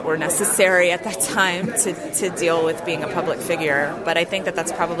mechanisms that were necessary at that time to deal with being a public figure. But I think that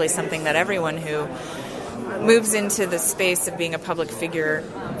that's probably something that everyone who moves into the space of being a public figure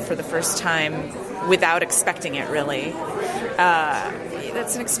for the first time without expecting it, really,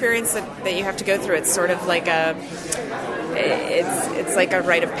 that's an experience that you have to go through. It's sort of like it's like a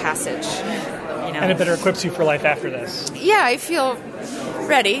rite of passage, you know. And it better equips you for life after this. Yeah, I feel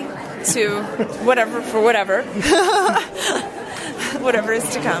ready to whatever is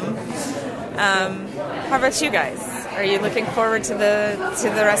to come. How about you guys? Are you looking forward to the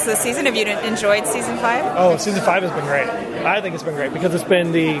rest of the season? Have you enjoyed season 5? Oh, season 5 has been great. I think it's been great because it's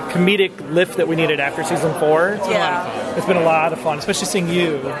been the comedic lift that we needed after season 4. It's been a lot of fun, especially seeing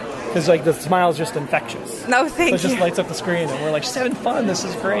you, because like the smile is just infectious. No, thank you. So it just lights up the screen, and we're like, she's having fun. This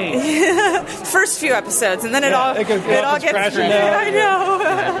is great. First few episodes, and then it all gets. I know.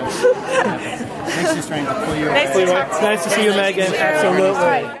 Nice to see you, Megan.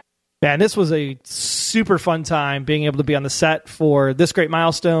 Absolutely. Man, this was a super fun time being able to be on the set for this great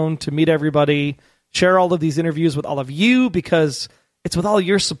milestone, to meet everybody, share all of these interviews with all of you, because it's with all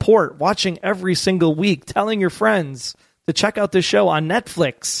your support, watching every single week, telling your friends to check out this show on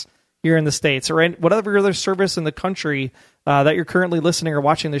Netflix here in the States, or whatever other service in the country that you're currently listening or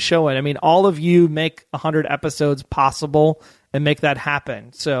watching the show in. I mean, all of you make 100 episodes possible and make that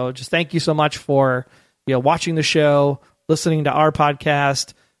happen. So just thank you so much for watching the show, listening to our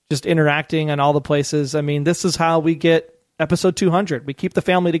podcast, just interacting on all the places. I mean, this is how we get episode 200. We keep the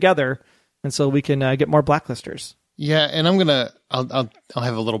family together, and so we can get more Blacklisters. Yeah, and I'll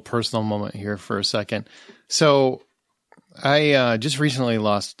have a little personal moment here for a second. So I just recently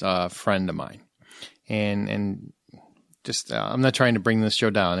lost a friend of mine, and just I'm not trying to bring this show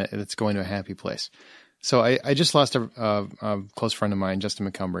down. It's going to a happy place. So I just lost a close friend of mine, Justin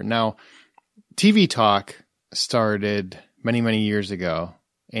McCumber. Now, TV Talk started many, many years ago.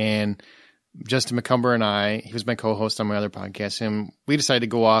 And Justin McCumber and he was my co-host on my other podcast, and we decided to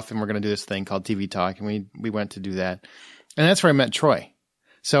go off and we're going to do this thing called TV Talk, and we went to do that. And that's where I met Troy.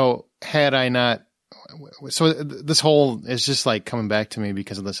 So this whole is just like coming back to me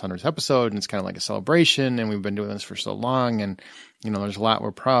because of this 100th episode, and it's kind of like a celebration, and we've been doing this for so long, and, there's a lot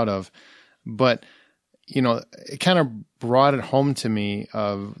we're proud of. But, it kind of brought it home to me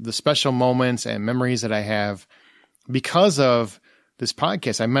of the special moments and memories that I have because of this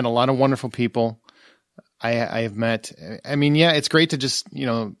podcast. I met a lot of wonderful people. I have met. I mean, yeah, it's great to just,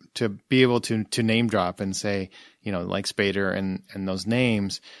 to be able to name drop and say, like Spader and those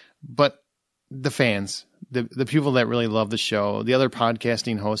names, but the fans, the people that really love the show, the other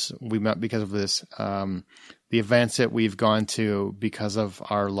podcasting hosts we met because of this, the events that we've gone to because of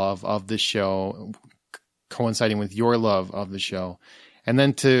our love of the show, coinciding with your love of the show. And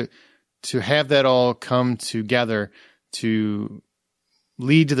then to have that all come together to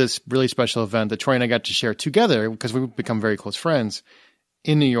lead to this really special event that Troy and I got to share together because we've become very close friends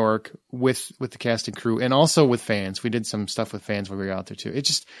in New York with the cast and crew and also with fans. We did some stuff with fans when we were out there too. It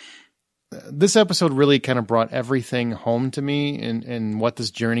just, this episode really kind of brought everything home to me and what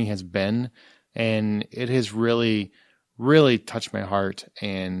this journey has been. And it has really, really touched my heart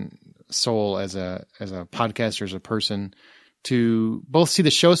and soul as a podcaster, as a person, to both see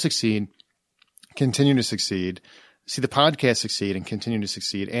the show succeed, continue to succeed, see the podcast succeed and continue to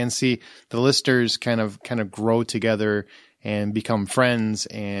succeed, and see the listeners kind of grow together and become friends,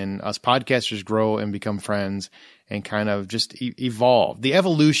 and us podcasters grow and become friends and kind of just evolve. The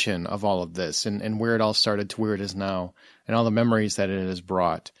evolution of all of this and where it all started to where it is now and all the memories that it has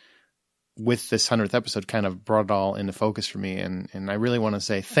brought with this 100th episode kind of brought it all into focus for me. And I really want to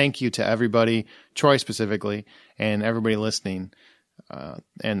say thank you to everybody, Troy specifically, and everybody listening.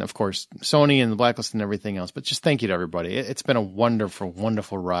 And of course, Sony and the Blacklist and everything else, but just thank you to everybody. It's been a wonderful,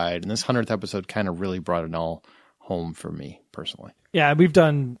 wonderful ride. And this 100th episode kind of really brought it all home for me personally. Yeah. We've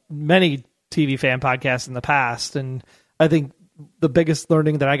done many TV fan podcasts in the past. And I think the biggest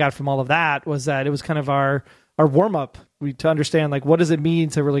learning that I got from all of that was that it was kind of our warm up to understand, like, what does it mean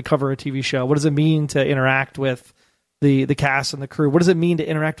to really cover a TV show? What does it mean to interact with the cast and the crew? What does it mean to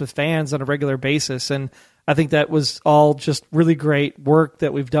interact with fans on a regular basis? And I think that was all just really great work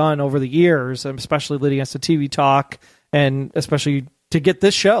that we've done over the years, especially leading us to TV Talk and especially to get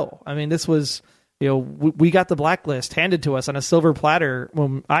this show. I mean, this was, we got the Blacklist handed to us on a silver platter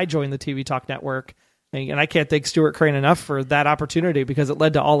when I joined the TV Talk network. And I can't thank Stuart Crane enough for that opportunity because it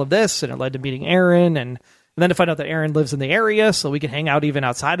led to all of this and it led to meeting Aaron and then to find out that Aaron lives in the area so we can hang out even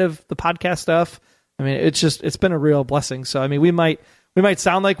outside of the podcast stuff. I mean, it's been a real blessing. So, I mean, we might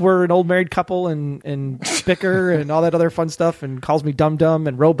sound like we're an old married couple and bicker and all that other fun stuff and calls me dum-dum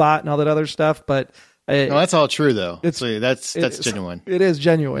and robot and all that other stuff. But no, that's all true though. That's genuine. It is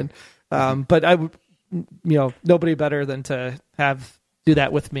genuine. But I would, nobody better than to do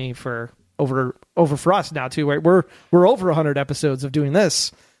that with me for for us now too, right? We're over 100 episodes of doing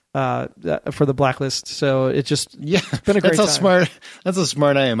this for the Blacklist. So it's just, it's been a great time. That's how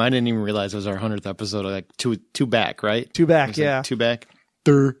smart I am. I didn't even realize it was our 100th episode, like two back, right? Two back. Yeah. Like 2 back.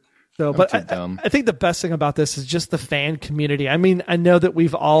 So, but I think the best thing about this is just the fan community. I mean, I know that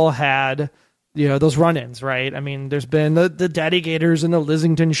we've all had, those run-ins, right? I mean, there's been the Daddy Gators and the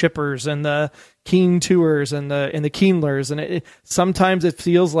Lizzington Shippers and the Keen Tours and the Keenlers. And sometimes it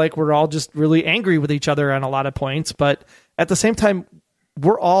feels like we're all just really angry with each other on a lot of points. But at the same time,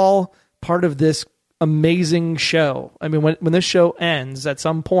 we're all part of this amazing show. I mean, when this show ends at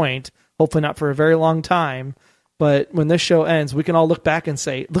some point, hopefully not for a very long time, but when this show ends, we can all look back and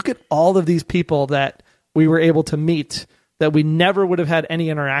say, look at all of these people that we were able to meet that we never would have had any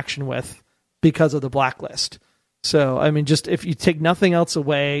interaction with because of the Blacklist. So, I mean, just if you take nothing else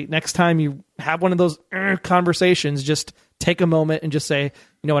away, next time you have one of those conversations, just take a moment and just say,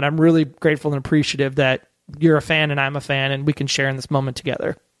 you know what, I'm really grateful and appreciative that you're a fan and I'm a fan and we can share in this moment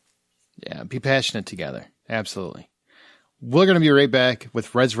together. Yeah, be passionate together. Absolutely. We're going to be right back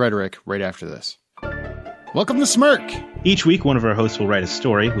with Red's Rhetoric right after this. Welcome to Smirk. Each week, one of our hosts will write a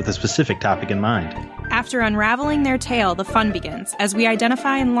story with a specific topic in mind. After unraveling their tale, the fun begins as we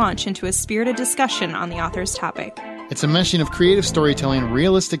identify and launch into a spirited discussion on the author's topic. It's a meshing of creative storytelling,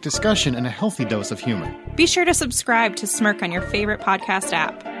 realistic discussion, and a healthy dose of humor. Be sure to subscribe to Smirk on your favorite podcast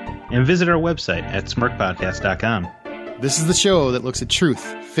app. And visit our website at smirkpodcast.com. This is the show that looks at truth,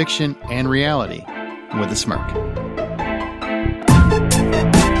 fiction, and reality with a smirk.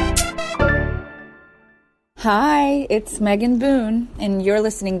 Hi, it's Megan Boone, and you're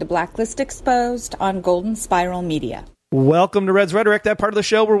listening to Blacklist Exposed on Golden Spiral Media. Welcome to Red's Rhetoric, that part of the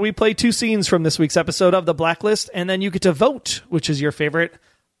show where we play 2 scenes from this week's episode of The Blacklist, and then you get to vote which is your favorite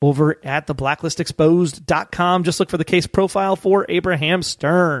over at theblacklistexposed.com. Just look for the case profile for Abraham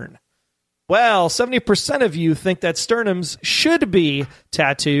Stern. Well, 70% of you think that sternums should be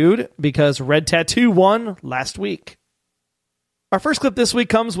tattooed because Red Tattoo won last week. Our first clip this week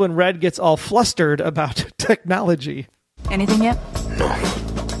comes when Red gets all flustered about technology. Anything yet? No.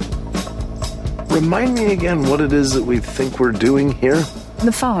 Remind me again what it is that we think we're doing here?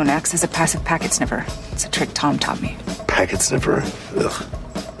 The phone acts as a passive packet sniffer. It's a trick Tom taught me. Packet sniffer? Ugh.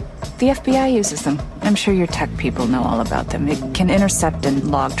 The FBI uses them. I'm sure your tech people know all about them. It can intercept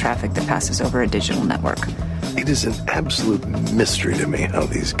and log traffic that passes over a digital network. It is an absolute mystery to me how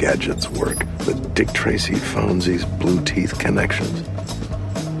these gadgets work. The Dick Tracy phones, these blue teeth connections.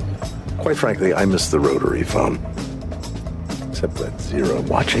 Quite frankly, I miss the rotary phone. Except that Zero.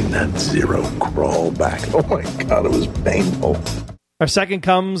 Watching that Zero crawl back. Oh my God, it was painful. Our second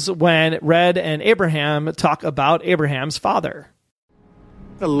comes when Red and Abraham talk about Abraham's father.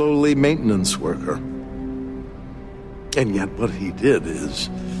 A lowly maintenance worker. And yet what he did is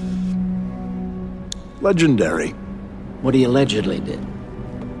legendary. What he allegedly did.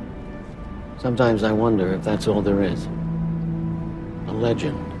 Sometimes I wonder if that's all there is. A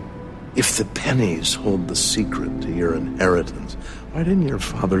legend. If the pennies hold the secret to your inheritance, why didn't your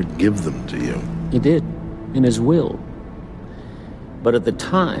father give them to you? He did, in his will. But at the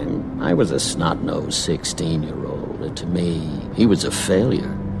time, I was a snot-nosed 16-year-old, and to me, he was a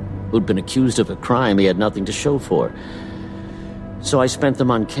failure who'd been accused of a crime he had nothing to show for. So I spent them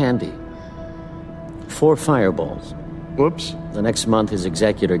on candy. 4 fireballs. Whoops. The next month, his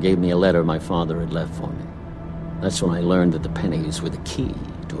executor gave me a letter my father had left for me. That's when I learned that the pennies were the key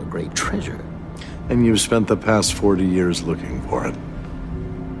to a great treasure. And you've spent the past 40 years looking for it.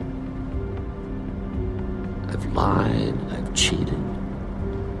 I've lied, I've cheated,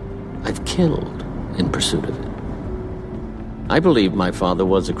 I've killed in pursuit of it. I believe my father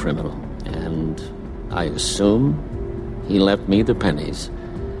was a criminal, and I assume he left me the pennies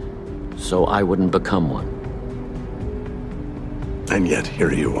so I wouldn't become one. And yet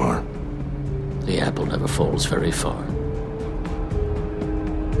here you are. The apple never falls very far,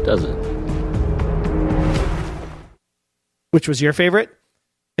 does it? Which was your favorite?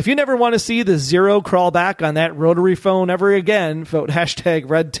 If you never want to see the Zero crawl back on that rotary phone ever again, vote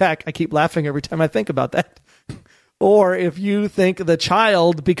 #RedTech. I keep laughing every time I think about that. Or if you think the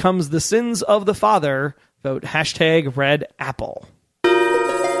child becomes the sins of the father, vote #RedApple.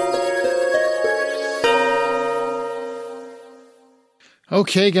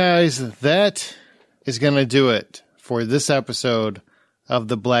 Okay, guys, that is going to do it for this episode of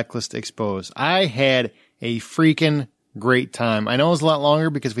the Blacklist Exposed. I had a freaking great time. I know it was a lot longer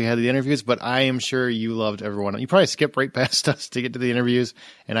because we had the interviews, but I am sure you loved everyone. You probably skipped right past us to get to the interviews,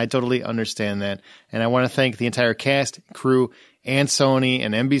 and I totally understand that. And I want to thank the entire cast, crew, and Sony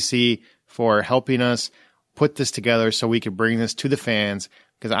and NBC for helping us put this together so we could bring this to the fans,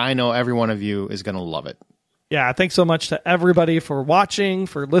 because I know every one of you is going to love it. Yeah, thanks so much to everybody for watching,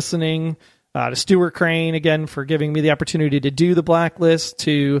 for listening, to Stuart Crane, again, for giving me the opportunity to do the Blacklist,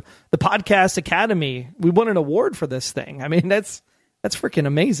 to the Podcast Academy. We won an award for this thing. I mean, that's freaking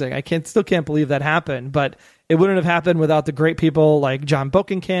amazing. I still can't believe that happened, but it wouldn't have happened without the great people like John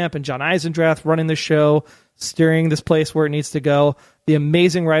Bokenkamp and John Eisendrath running the show, steering this place where it needs to go. The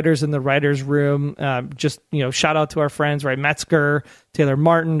amazing writers in the writers' room. Shout out to our friends, right? Metzger, Taylor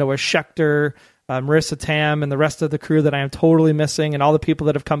Martin, Noah Schechter, Marissa Tam, and the rest of the crew that I am totally missing, and all the people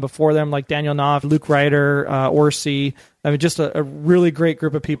that have come before them, like Daniel Knopf, Luke Ryder, Orsi. I mean, just a really great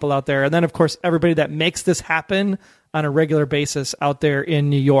group of people out there. And then, of course, everybody that makes this happen on a regular basis out there in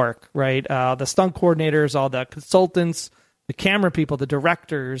New York, right? The stunt coordinators, all the consultants, the camera people, the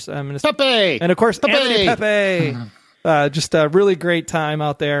directors. Pepe! And, of course, Pepe! Anthony Pepe. Just a really great time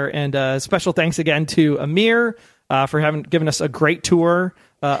out there. And special thanks again to Amir for given us a great tour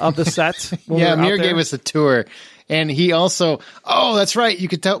of the set. Yeah, Amir gave us a tour, and he also. Oh, that's right.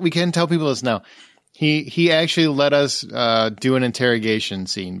 We can tell people this now. He actually let us do an interrogation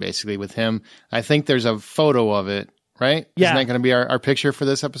scene, basically, with him. I think there's a photo of it, right? Yeah. Isn't that going to be our picture for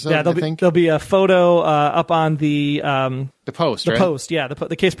this episode? Yeah, there'll be a photo up on the post, the right? post, yeah,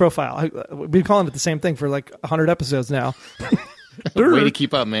 the case profile. We've been calling it the same thing for like 100 episodes now. Way to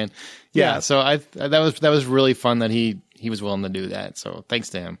keep up, man. Yeah. So that was really fun that he was willing to do that. So thanks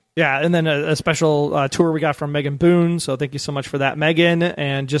to him. Yeah, and then a special tour we got from Megan Boone. So thank you so much for that, Megan.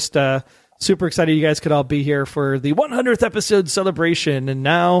 And just super excited you guys could all be here for the 100th episode celebration. And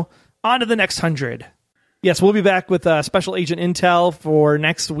now on to the next 100. Yes, we'll be back with special agent intel for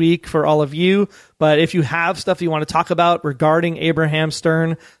next week for all of you. But if you have stuff you want to talk about regarding Abraham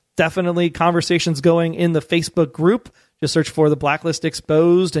Stern, definitely conversations going in the Facebook group. Just search for The Blacklist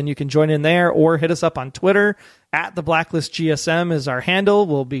Exposed, and you can join in there, or hit us up on Twitter. @ The Blacklist GSM is our handle.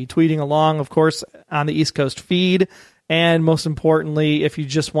 We'll be tweeting along, of course, on the East Coast feed. And most importantly, if you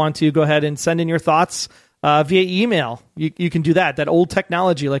just want to go ahead and send in your thoughts via email, you can do that. That old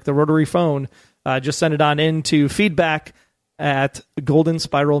technology, like the rotary phone, just send it on in to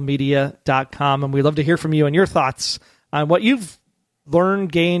feedback@goldenspiralmedia.com. And we'd love to hear from you and your thoughts on what you've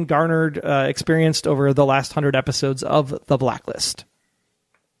learned, gained, garnered, experienced over the last 100 episodes of The Blacklist.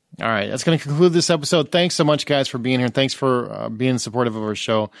 All right, that's going to conclude this episode. Thanks so much, guys, for being here. Thanks for being supportive of our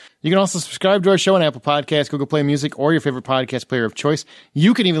show. You can also subscribe to our show on Apple Podcasts, Google Play Music, or your favorite podcast player of choice.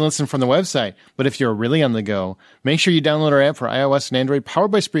 You can even listen from the website. But if you're really on the go, make sure you download our app for iOS and Android, powered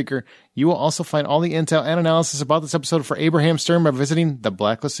by Spreaker. You will also find all the intel and analysis about this episode for Abraham Stern by visiting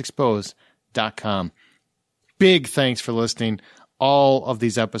theblacklistexposed.com. Big thanks for listening. All of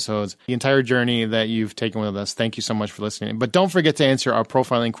these episodes, the entire journey that you've taken with us. Thank you so much for listening. But don't forget to answer our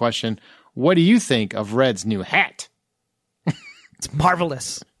profiling question. What do you think of Red's new hat? It's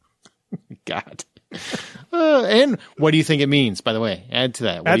marvelous. God. And what do you think it means, by the way? Add to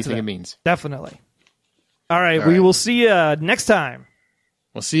that. What do you think it means? Definitely. All right. We will see you next time.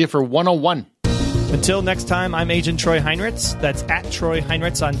 We'll see you for 101. Until next time, I'm Agent Troy Heinrichs. That's at Troy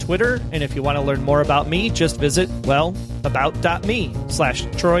Heinrichs on Twitter. And if you want to learn more about me, just visit,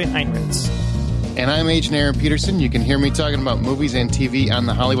 about.me/Troy Heinrichs. And I'm Agent Aaron Peterson. You can hear me talking about movies and TV on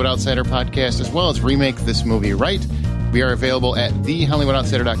the Hollywood Outsider podcast, as well as Remake This Movie Right. We are available at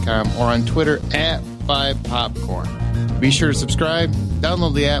thehollywoodoutsider.com or on Twitter at 5popcorn. Be sure to subscribe,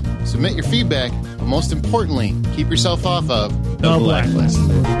 download the app, submit your feedback, but most importantly, keep yourself off of the Blacklist.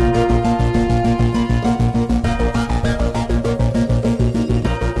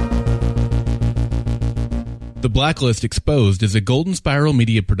 The Blacklist Exposed is a Golden Spiral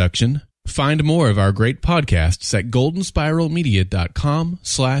Media production. Find more of our great podcasts at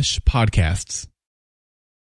goldenspiralmedia.com/podcasts.